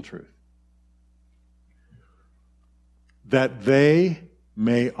 Simple truth. That they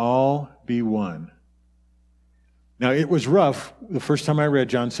may all be one. Now, it was rough the first time I read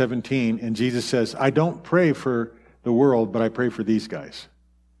John 17, and Jesus says, I don't pray for the world, but I pray for these guys.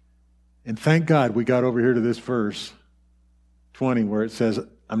 And thank God we got over here to this verse 20 where it says,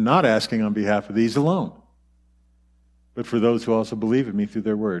 I'm not asking on behalf of these alone, but for those who also believe in me through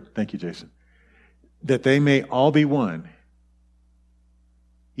their word. Thank you, Jason. That they may all be one,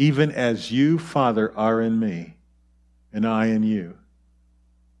 even as you, Father, are in me, and I in you.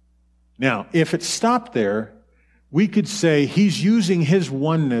 Now, if it stopped there, we could say he's using his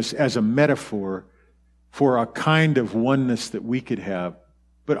oneness as a metaphor for a kind of oneness that we could have.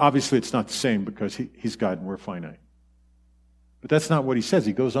 But obviously it's not the same because he's God and we're finite. But that's not what he says.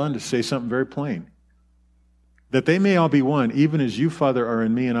 He goes on to say something very plain. That they may all be one, even as you, Father, are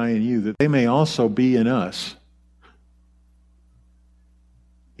in me and I in you, that they may also be in us.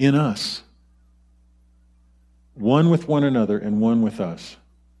 In us. One with one another and one with us.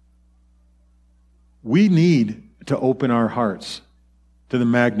 We need to open our hearts to the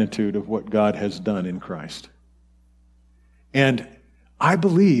magnitude of what God has done in Christ. And I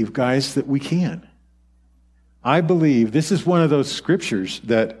believe, guys, that we can. I believe this is one of those scriptures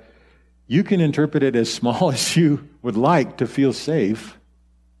that you can interpret it as small as you would like to feel safe.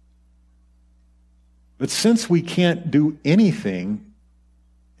 But since we can't do anything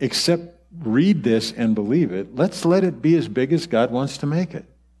except read this and believe it, let's let it be as big as God wants to make it.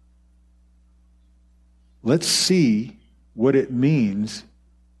 Let's see what it means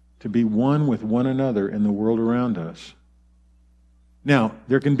to be one with one another in the world around us. Now,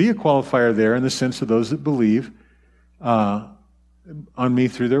 there can be a qualifier there in the sense of those that believe on me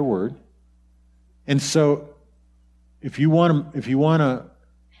through their word. And so, if you want to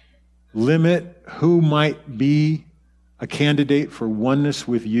limit who might be a candidate for oneness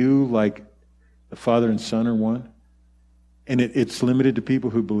with you, like the Father and Son are one, and it's limited to people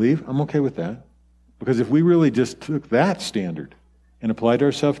who believe, I'm okay with that. Because if we really just took that standard and applied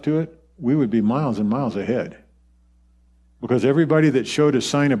ourselves to it, we would be miles and miles ahead. Because everybody that showed a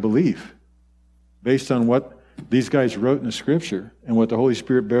sign of belief, based on what these guys wrote in the Scripture and what the Holy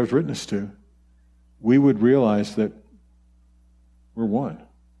Spirit bears witness to, we would realize that we're one.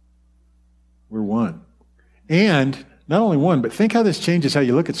 We're one. And not only one, but think how this changes how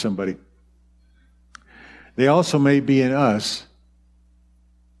you look at somebody. They also may be in us,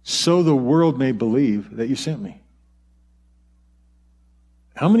 so the world may believe that you sent me.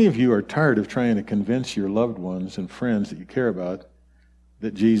 How many of you are tired of trying to convince your loved ones and friends that you care about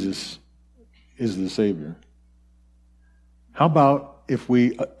that Jesus is the Savior? How about if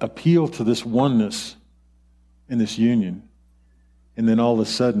we appeal to this oneness in this union, and then all of a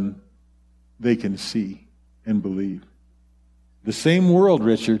sudden they can see and believe? The same world,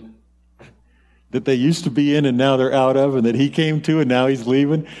 Richard, that they used to be in and now they're out of, and that he came to and now he's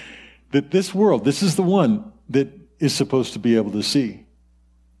leaving, that this world, this is the one that is supposed to be able to see.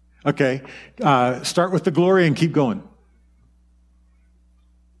 Okay, start with the glory and keep going.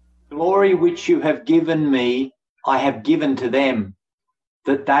 Glory which you have given me, I have given to them,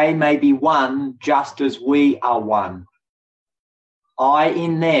 that they may be one just as we are one. I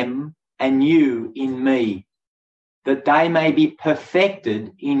in them and you in me, that they may be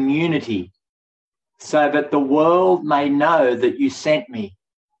perfected in unity, so that the world may know that you sent me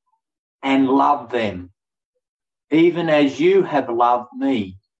and love them, even as you have loved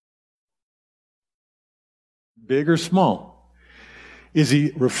me. Big or small? Is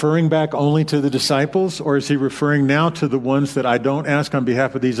he referring back only to the disciples, or is he referring now to the ones that I don't ask on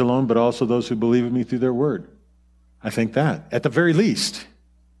behalf of these alone, but also those who believe in me through their word? I think that, at the very least.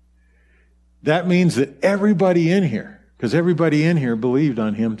 That means that everybody in here, because everybody in here believed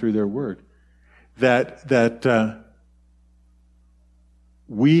on him through their word, that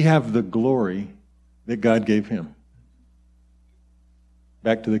we have the glory that God gave him.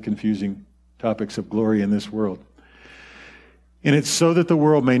 Back to the confusing topics of glory in this world. And it's so that the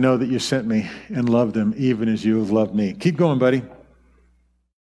world may know that you sent me and loved them even as you have loved me. Keep going, buddy.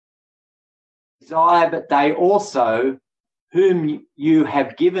 Desire that they also, whom you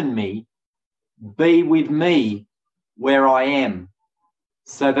have given me, be with me where I am,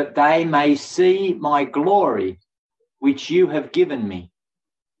 so that they may see my glory, which you have given me.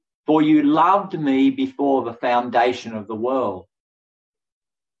 For you loved me before the foundation of the world.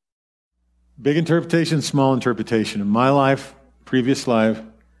 Big interpretation, small interpretation. In my life, previous life,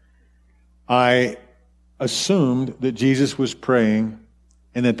 I assumed that Jesus was praying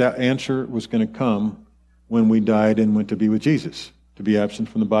and that answer was going to come when we died and went to be with Jesus. To be absent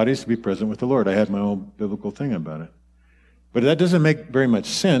from the bodies, to be present with the Lord. I had my own biblical thing about it. But that doesn't make very much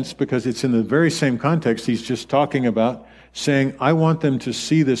sense, because it's in the very same context he's just talking about, saying, I want them to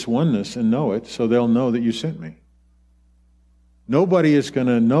see this oneness and know it, so they'll know that you sent me. Nobody is going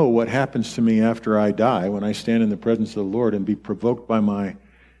to know what happens to me after I die when I stand in the presence of the Lord and be provoked by my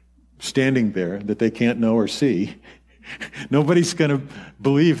standing there that they can't know or see. Nobody's going to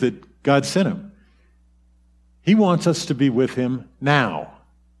believe that God sent him. He wants us to be with him now.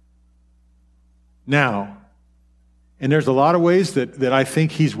 Now. And there's a lot of ways that I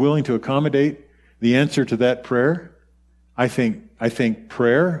think he's willing to accommodate the answer to that prayer. I think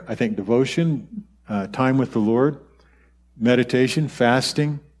prayer, I think devotion, time with the Lord, meditation,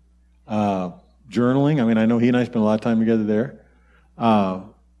 fasting, journaling. I mean, I know he and I spend a lot of time together there.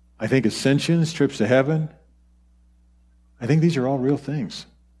 I think ascensions, trips to heaven. I think these are all real things.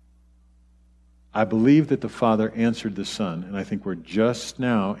 I believe that the Father answered the Son, and I think we're just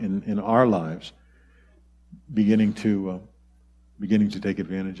now in our lives beginning to take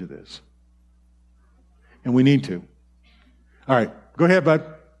advantage of this. And we need to. All right, go ahead, bud.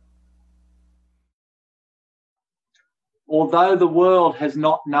 Although the world has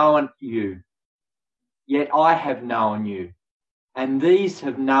not known you, yet I have known you, and these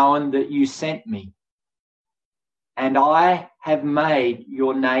have known that you sent me. And I have made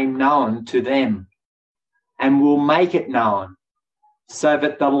your name known to them, and will make it known, so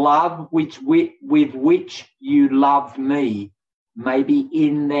that the love with which you loved me may be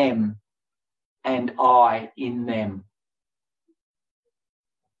in them and I in them.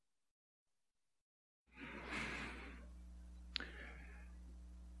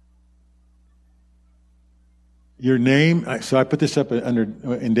 Your name, so I put this up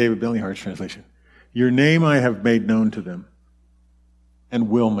in David Bentley Hart's translation. Your name I have made known to them and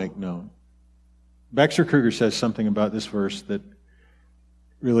will make known. Baxter Kruger says something about this verse that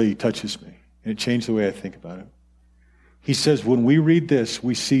really touches me, and it changed the way I think about it. He says, when we read this,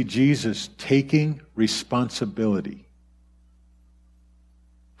 we see Jesus taking responsibility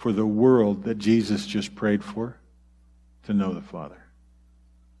for the world that Jesus just prayed for to know the Father.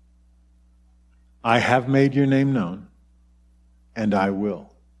 I have made your name known, and I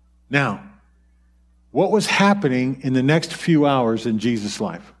will. Now, what was happening in the next few hours in Jesus'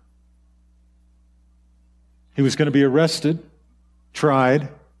 life? He was going to be arrested, tried,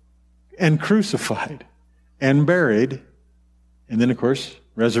 and crucified, and buried, and then, of course,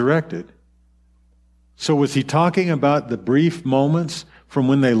 resurrected. So was he talking about the brief moments from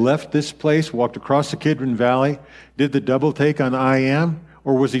when they left this place, walked across the Kidron Valley, did the double take on I Am?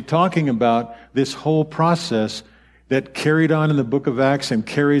 Or was he talking about this whole process that carried on in the book of Acts and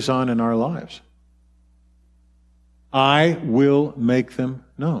carries on in our lives? I will make them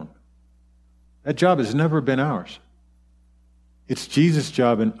known. That job has never been ours. It's Jesus'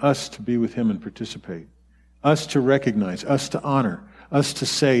 job and us to be with him and participate. Us to recognize, us to honor, us to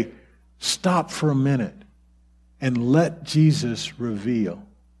say, stop for a minute and let Jesus reveal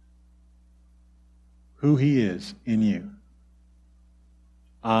who he is in you.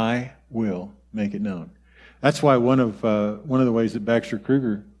 I will make it known. That's why one of the ways that Baxter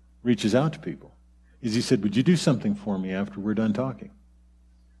Kruger reaches out to people is he said, would you do something for me after we're done talking?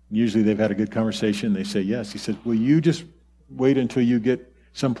 And usually they've had a good conversation. They say yes. He said, will you just wait until you get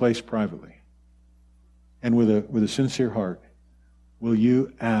someplace privately? And with a sincere heart, will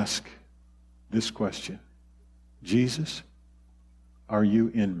you ask this question? Jesus, are you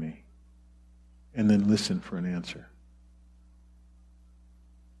in me? And then listen for an answer.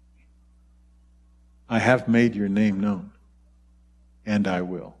 I have made your name known, and I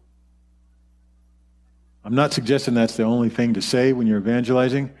will. I'm not suggesting that's the only thing to say when you're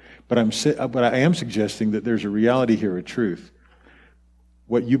evangelizing, but I am suggesting that there's a reality here, a truth.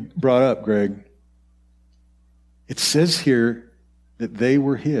 What you brought up, Greg, it says here that they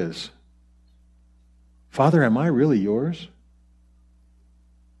were his. Father, am I really yours?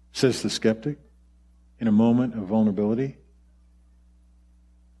 Says the skeptic in a moment of vulnerability.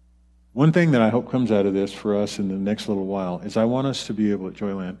 One thing that I hope comes out of this for us in the next little while is I want us to be able at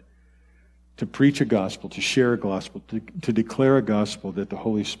Joyland to preach a gospel, to share a gospel, to declare a gospel that the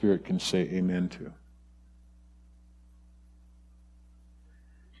Holy Spirit can say amen to.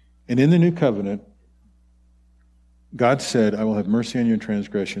 And in the new covenant, God said, I will have mercy on your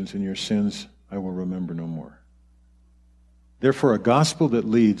transgressions, and your sins I will remember no more. Therefore, a gospel that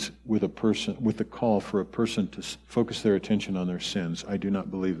leads with the call for a person to focus their attention on their sins, I do not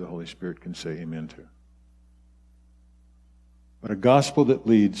believe the Holy Spirit can say amen to. But a gospel that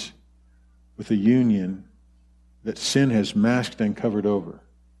leads with a union that sin has masked and covered over,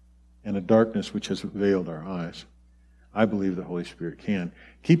 and a darkness which has veiled our eyes, I believe the Holy Spirit can.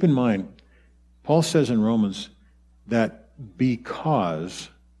 Keep in mind, Paul says in Romans that because,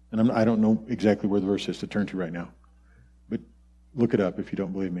 and I don't know exactly where the verse is to turn to right now, but look it up if you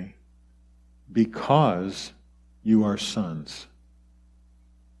don't believe me. Because you are sons,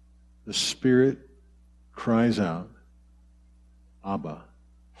 the Spirit cries out, Abba,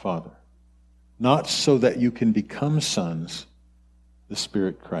 Father. Not so that you can become sons, the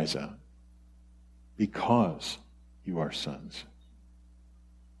Spirit cries out. Because you are sons.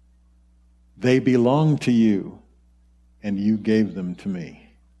 They belong to you, and you gave them to me.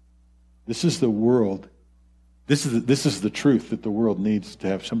 This is the world. This is the truth that the world needs to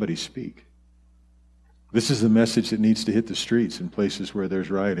have somebody speak. This is the message that needs to hit the streets in places where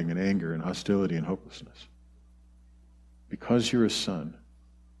there's rioting and anger and hostility and hopelessness. Because you're a son,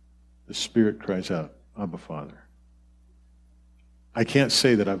 the Spirit cries out, Abba, Father. I can't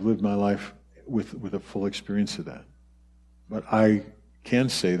say that I've lived my life with a full experience of that. But I can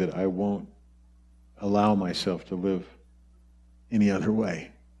say that I won't allow myself to live any other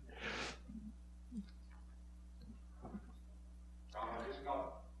way.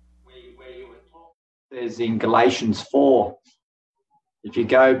 There's in Galatians 4, if you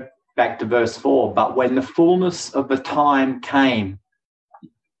go back to verse 4, but when the fullness of the time came,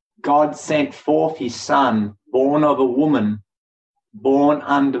 God sent forth his Son, born of a woman, born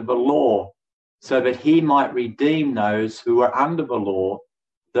under the law, so that he might redeem those who are under the law,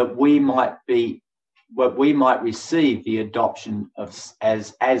 that we might receive the adoption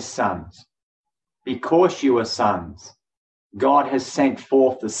as sons. Because you are sons, God has sent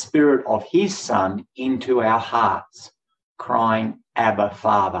forth the Spirit of his Son into our hearts, crying, Abba,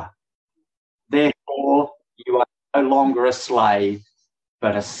 Father. Therefore, you are no longer a slave,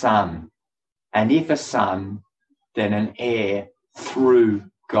 but a son. And if a son, then an heir through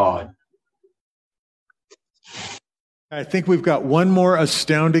God. I think we've got one more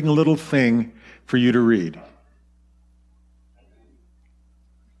astounding little thing for you to read.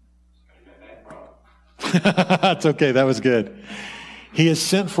 That's okay. That was good. He has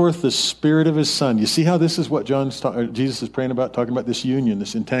sent forth the Spirit of his Son. You see how this is what Jesus is praying about, talking about this union,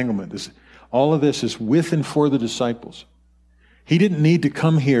 this entanglement. All of this is with and for the disciples. He didn't need to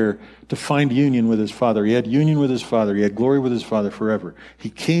come here to find union with his Father. He had union with his Father. He had glory with his Father forever. He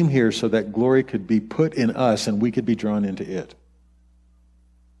came here so that glory could be put in us and we could be drawn into it.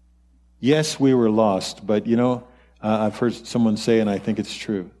 Yes, we were lost, but I've heard someone say, and I think it's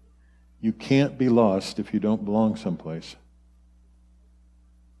true, you can't be lost if you don't belong someplace.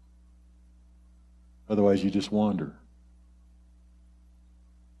 Otherwise, you just wander.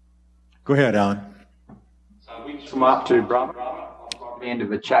 Go ahead, Alan. So we come up to brother, the end of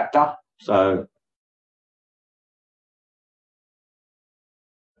the chapter. So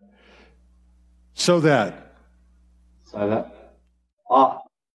that.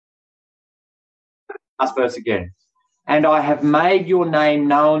 Last verse again. And I have made your name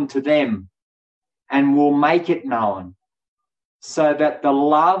known to them, and will make it known, so that the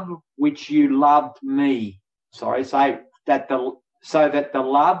love which you loved me, so that the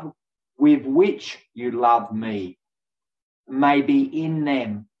love with which you love me may be in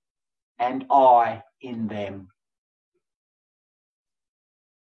them, and I in them.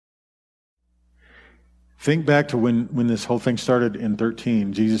 Think back to when this whole thing started in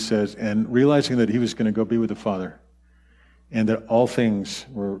 13. Jesus says, and realizing that he was going to go be with the Father, and that all things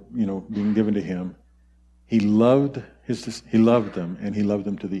were, being given to him, he loved them, and he loved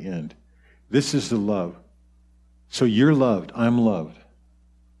them to the end. This is the love. So you're loved. I'm loved.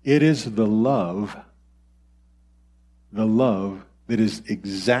 It is the love that is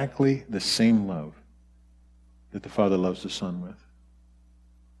exactly the same love that the Father loves the Son with.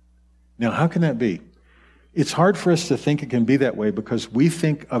 Now, how can that be? It's hard for us to think it can be that way because we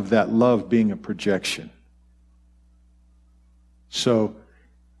think of that love being a projection. So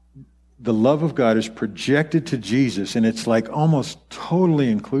the love of God is projected to Jesus, and it's like almost totally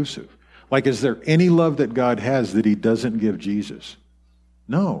inclusive. Like, is there any love that God has that he doesn't give Jesus?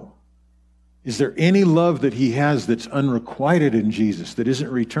 No. Is there any love that he has that's unrequited in Jesus, that isn't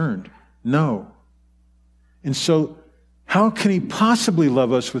returned? No. And so how can he possibly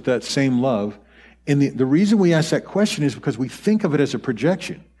love us with that same love? And the reason we ask that question is because we think of it as a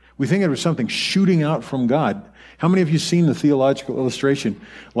projection. We think of it as something shooting out from God. How many of you seen the theological illustration?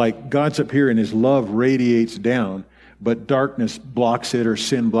 Like God's up here and his love radiates down, but darkness blocks it or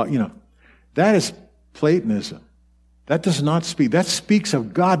sin blocks. That is Platonism. That does not speak. That speaks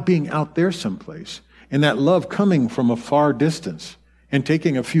of God being out there someplace and that love coming from a far distance and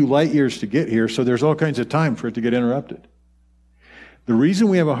taking a few light years to get here, so there's all kinds of time for it to get interrupted. The reason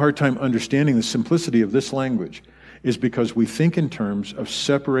we have a hard time understanding the simplicity of this language is because we think in terms of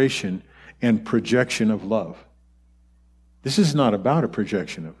separation and projection of love. This is not about a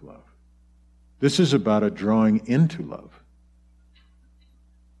projection of love. This is about a drawing into love.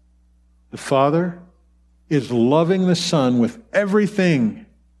 The Father is loving the Son with everything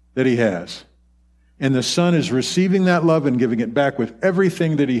that he has. And the Son is receiving that love and giving it back with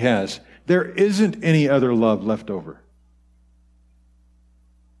everything that he has. There isn't any other love left over.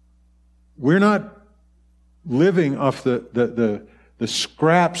 We're not living off the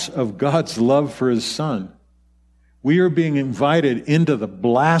scraps of God's love for his Son. We are being invited into the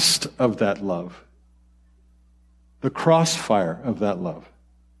blast of that love, the crossfire of that love.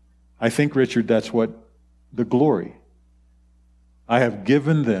 I think, Richard, that's what the glory. I have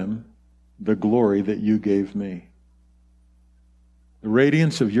given them the glory that you gave me. The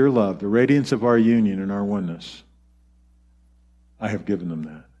radiance of your love, the radiance of our union and our oneness. I have given them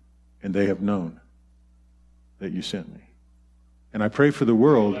that. And they have known that you sent me. And I pray for the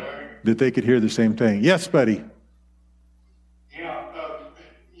world that they could hear the same thing. Yes, buddy. Yeah,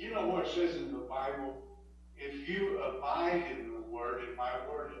 you know what it says in the Bible? If you abide in the Word, and my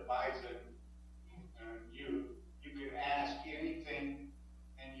Word abides in you, you can ask anything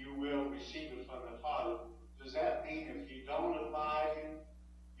and you will receive it from the Father. Does that mean if you don't abide in,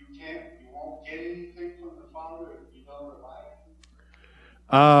 you won't get anything from the Father if you don't abide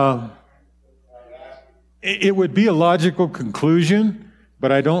in? It would be a logical conclusion,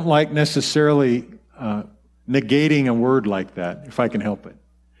 but I don't like necessarily negating a word like that, if I can help it.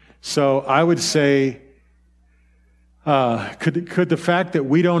 So I would say, could the fact that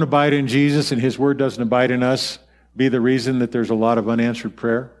we don't abide in Jesus and His Word doesn't abide in us be the reason that there's a lot of unanswered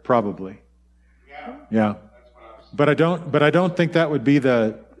prayer? Probably. Yeah. But I don't think that would be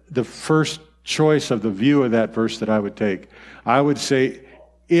the first choice of the view of that verse that I would take. I would say,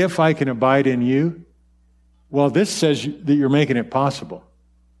 if I can abide in you, well, this says that you're making it possible.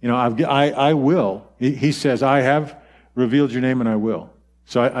 You know, I will. He says, I have revealed your name and I will.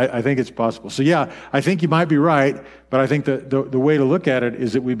 So I think it's possible. So yeah, I think you might be right, but I think the way to look at it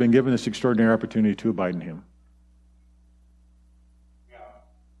is that we've been given this extraordinary opportunity to abide in Him. Yeah.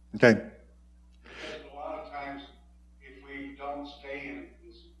 Okay. Because a lot of times, if we don't stay in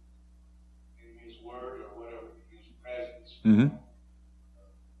His Word or whatever, His presence, Mm-hmm.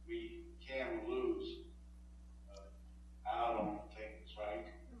 we can lose. I don't think it's right.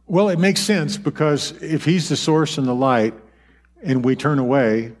 Well, it makes sense because if He's the source and the light, and we turn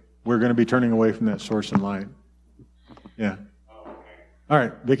away, we're going to be turning away from that source and light. Yeah. Okay. All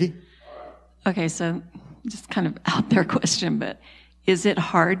right, Vicki? Okay, so just kind of out there question, but is it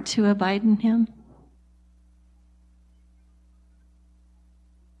hard to abide in Him?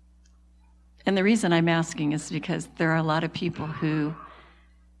 And the reason I'm asking is because there are a lot of people who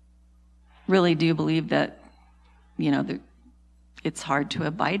really do believe that, you know, it's hard to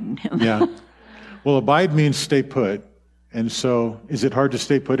abide in Him. Yeah. Well, abide means stay put. And so, is it hard to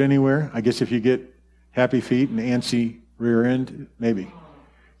stay put anywhere? I guess if you get happy feet and antsy rear end, maybe.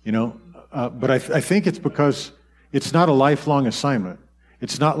 You know, but I think it's because it's not a lifelong assignment.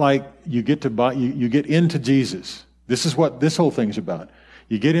 It's not like you get to you get into Jesus. This is what this whole thing's about.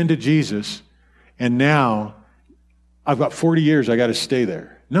 You get into Jesus, and now I've got 40 years. I got to stay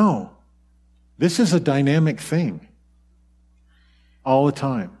there. No, this is a dynamic thing. All the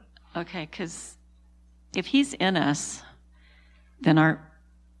time. Okay, because if He's in us, then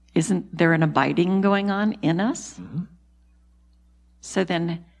isn't there an abiding going on in us? Mm-hmm. So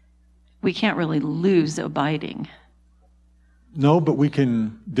then we can't really lose abiding. No, but we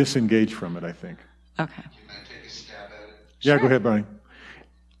can disengage from it, I think. Okay. Can I take a stab at it? Yeah, go ahead, Brian.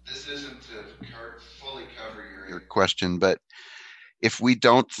 This isn't to fully cover your question, but if we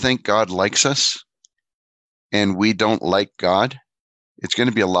don't think God likes us and we don't like God, it's going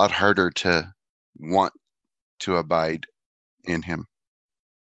to be a lot harder to want to abide in Him.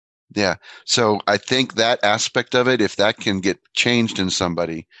 Yeah. So I think that aspect of it, if that can get changed in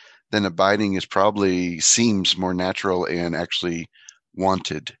somebody, then abiding seems more natural and actually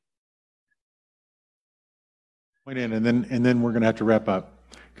wanted. Point in, and then we're going to have to wrap up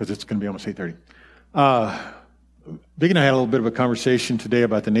because it's going to be almost 8:30. Big and I had a little bit of a conversation today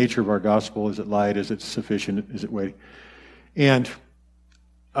about the nature of our gospel. Is it light? Is it sufficient? Is it weighty? And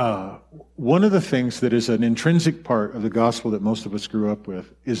one of the things that is an intrinsic part of the gospel that most of us grew up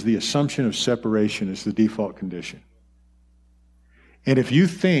with is the assumption of separation as the default condition. And if you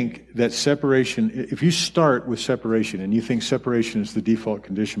think that separation, if you start with separation and you think separation is the default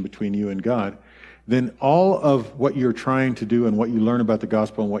condition between you and God, then all of what you're trying to do and what you learn about the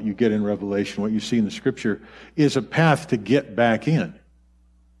gospel and what you get in Revelation, what you see in the Scripture, is a path to get back in.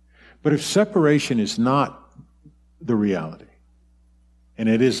 But if separation is not the reality, and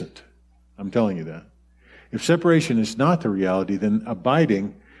it isn't, I'm telling you that. If separation is not the reality, then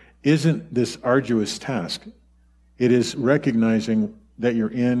abiding isn't this arduous task. It is recognizing that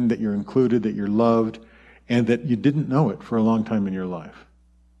you're in, that you're included, that you're loved, and that you didn't know it for a long time in your life.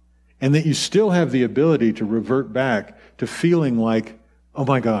 And that you still have the ability to revert back to feeling like, oh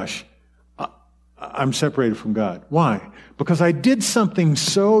my gosh, I'm separated from God. Why? Because I did something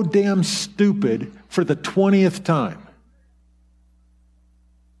so damn stupid for the 20th time.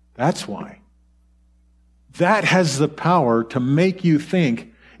 That's why. That has the power to make you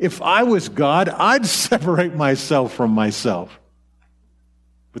think, if I was God, I'd separate myself from myself.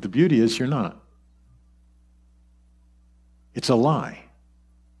 But the beauty is you're not. It's a lie.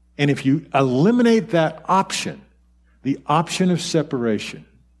 And if you eliminate that option, the option of separation,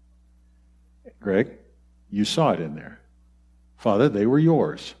 Greg, you saw it in there. Father, they were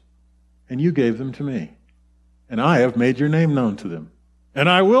yours, and you gave them to me. And I have made your name known to them. And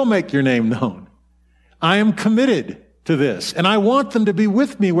I will make your name known. I am committed to this, and I want them to be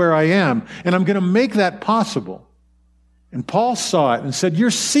with me where I am, and I'm going to make that possible. And Paul saw it and said, you're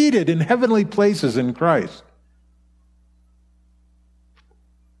seated in heavenly places in Christ.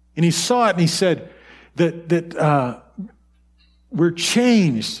 And he saw it and he said that we're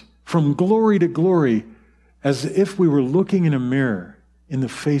changed from glory to glory as if we were looking in a mirror in the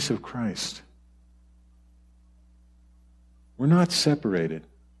face of Christ. We're not separated,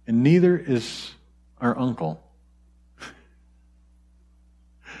 and neither is our uncle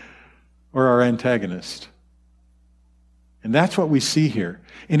or our antagonist. And that's what we see here.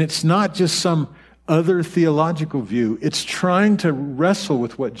 And it's not just some other theological view. It's trying to wrestle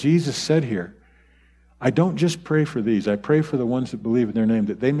with what Jesus said here. I don't just pray for these. I pray for the ones that believe in their name,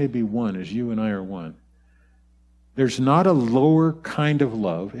 that they may be one as you and I are one. There's not a lower kind of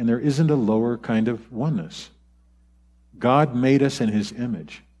love, and there isn't a lower kind of oneness. God made us in His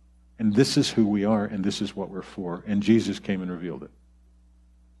image, and this is who we are, and this is what we're for, and Jesus came and revealed it.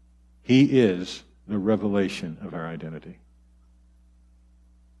 He is the revelation of our identity.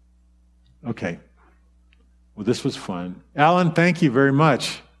 Okay. Well, this was fun. Alan, thank you very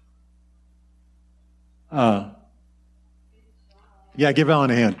much. Yeah, give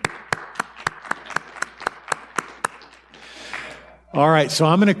Alan a hand. All right, so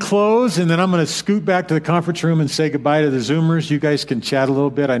I'm going to close, and then I'm going to scoot back to the conference room and say goodbye to the Zoomers. You guys can chat a little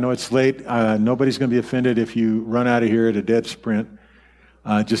bit. I know it's late. Nobody's going to be offended if you run out of here at a dead sprint.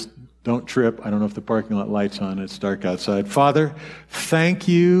 Just don't trip. I don't know if the parking lot light's on. It's dark outside. Father, thank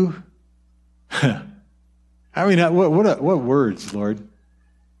you. I mean, what words, Lord?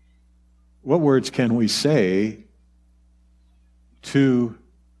 What words can we say to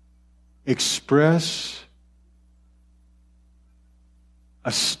express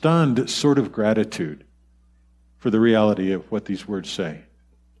a stunned sort of gratitude for the reality of what these words say?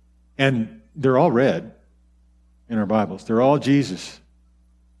 And they're all read in our Bibles. They're all Jesus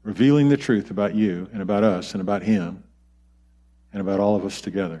revealing the truth about you and about us and about Him and about all of us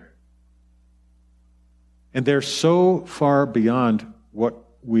together. And they're so far beyond what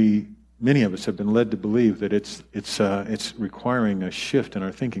many of us have been led to believe, that it's requiring a shift in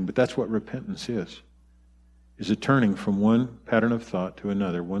our thinking. But that's what repentance is a turning from one pattern of thought to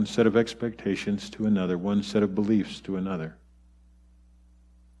another, one set of expectations to another, one set of beliefs to another.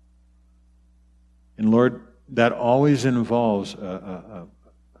 And Lord, that always involves a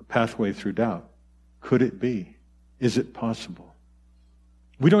pathway through doubt. Could it be? Is it possible?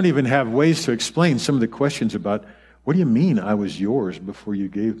 We don't even have ways to explain some of the questions about, what do you mean I was yours before you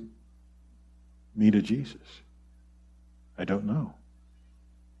gave me to Jesus? I don't know.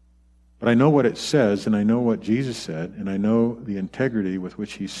 But I know what it says, and I know what Jesus said, and I know the integrity with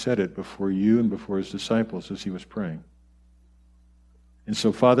which He said it before you and before His disciples as He was praying. And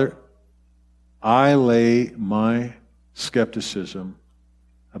so, Father, I lay my skepticism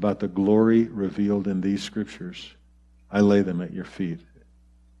about the glory revealed in these scriptures, I lay them at your feet.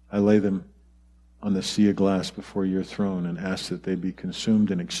 I lay them on the sea of glass before your throne and ask that they be consumed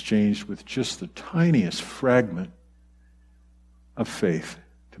and exchanged with just the tiniest fragment of faith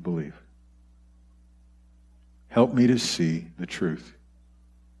to believe. Help me to see the truth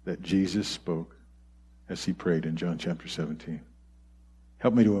that Jesus spoke as He prayed in John chapter 17.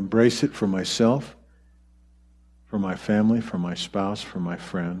 Help me to embrace it for myself, for my family, for my spouse, for my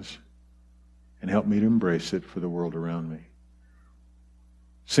friends, and help me to embrace it for the world around me.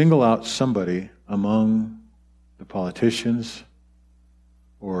 Single out somebody among the politicians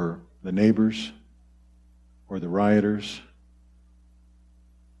or the neighbors or the rioters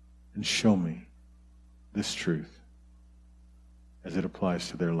and show me this truth as it applies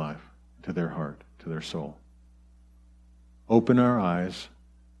to their life, to their heart, to their soul. Open our eyes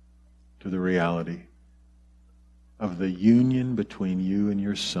to the reality of the union between you and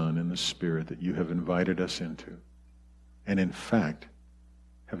your Son and the Spirit that you have invited us into, and in fact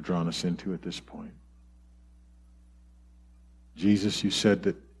have drawn us into at this point. Jesus, you said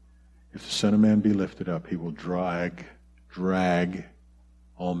that if the Son of Man be lifted up, He will drag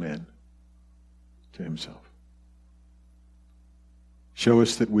all men to Himself. Show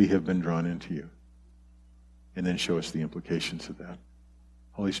us that we have been drawn into you, and then show us the implications of that.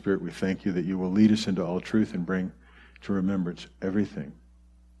 Holy Spirit, we thank you that you will lead us into all truth and bring to remembrance everything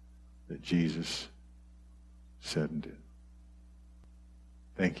that Jesus said and did.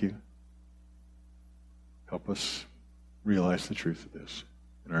 Thank you. Help us realize the truth of this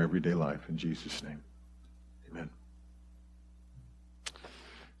in our everyday life. In Jesus' name, amen.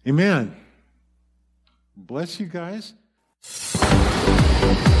 Amen. Bless you guys.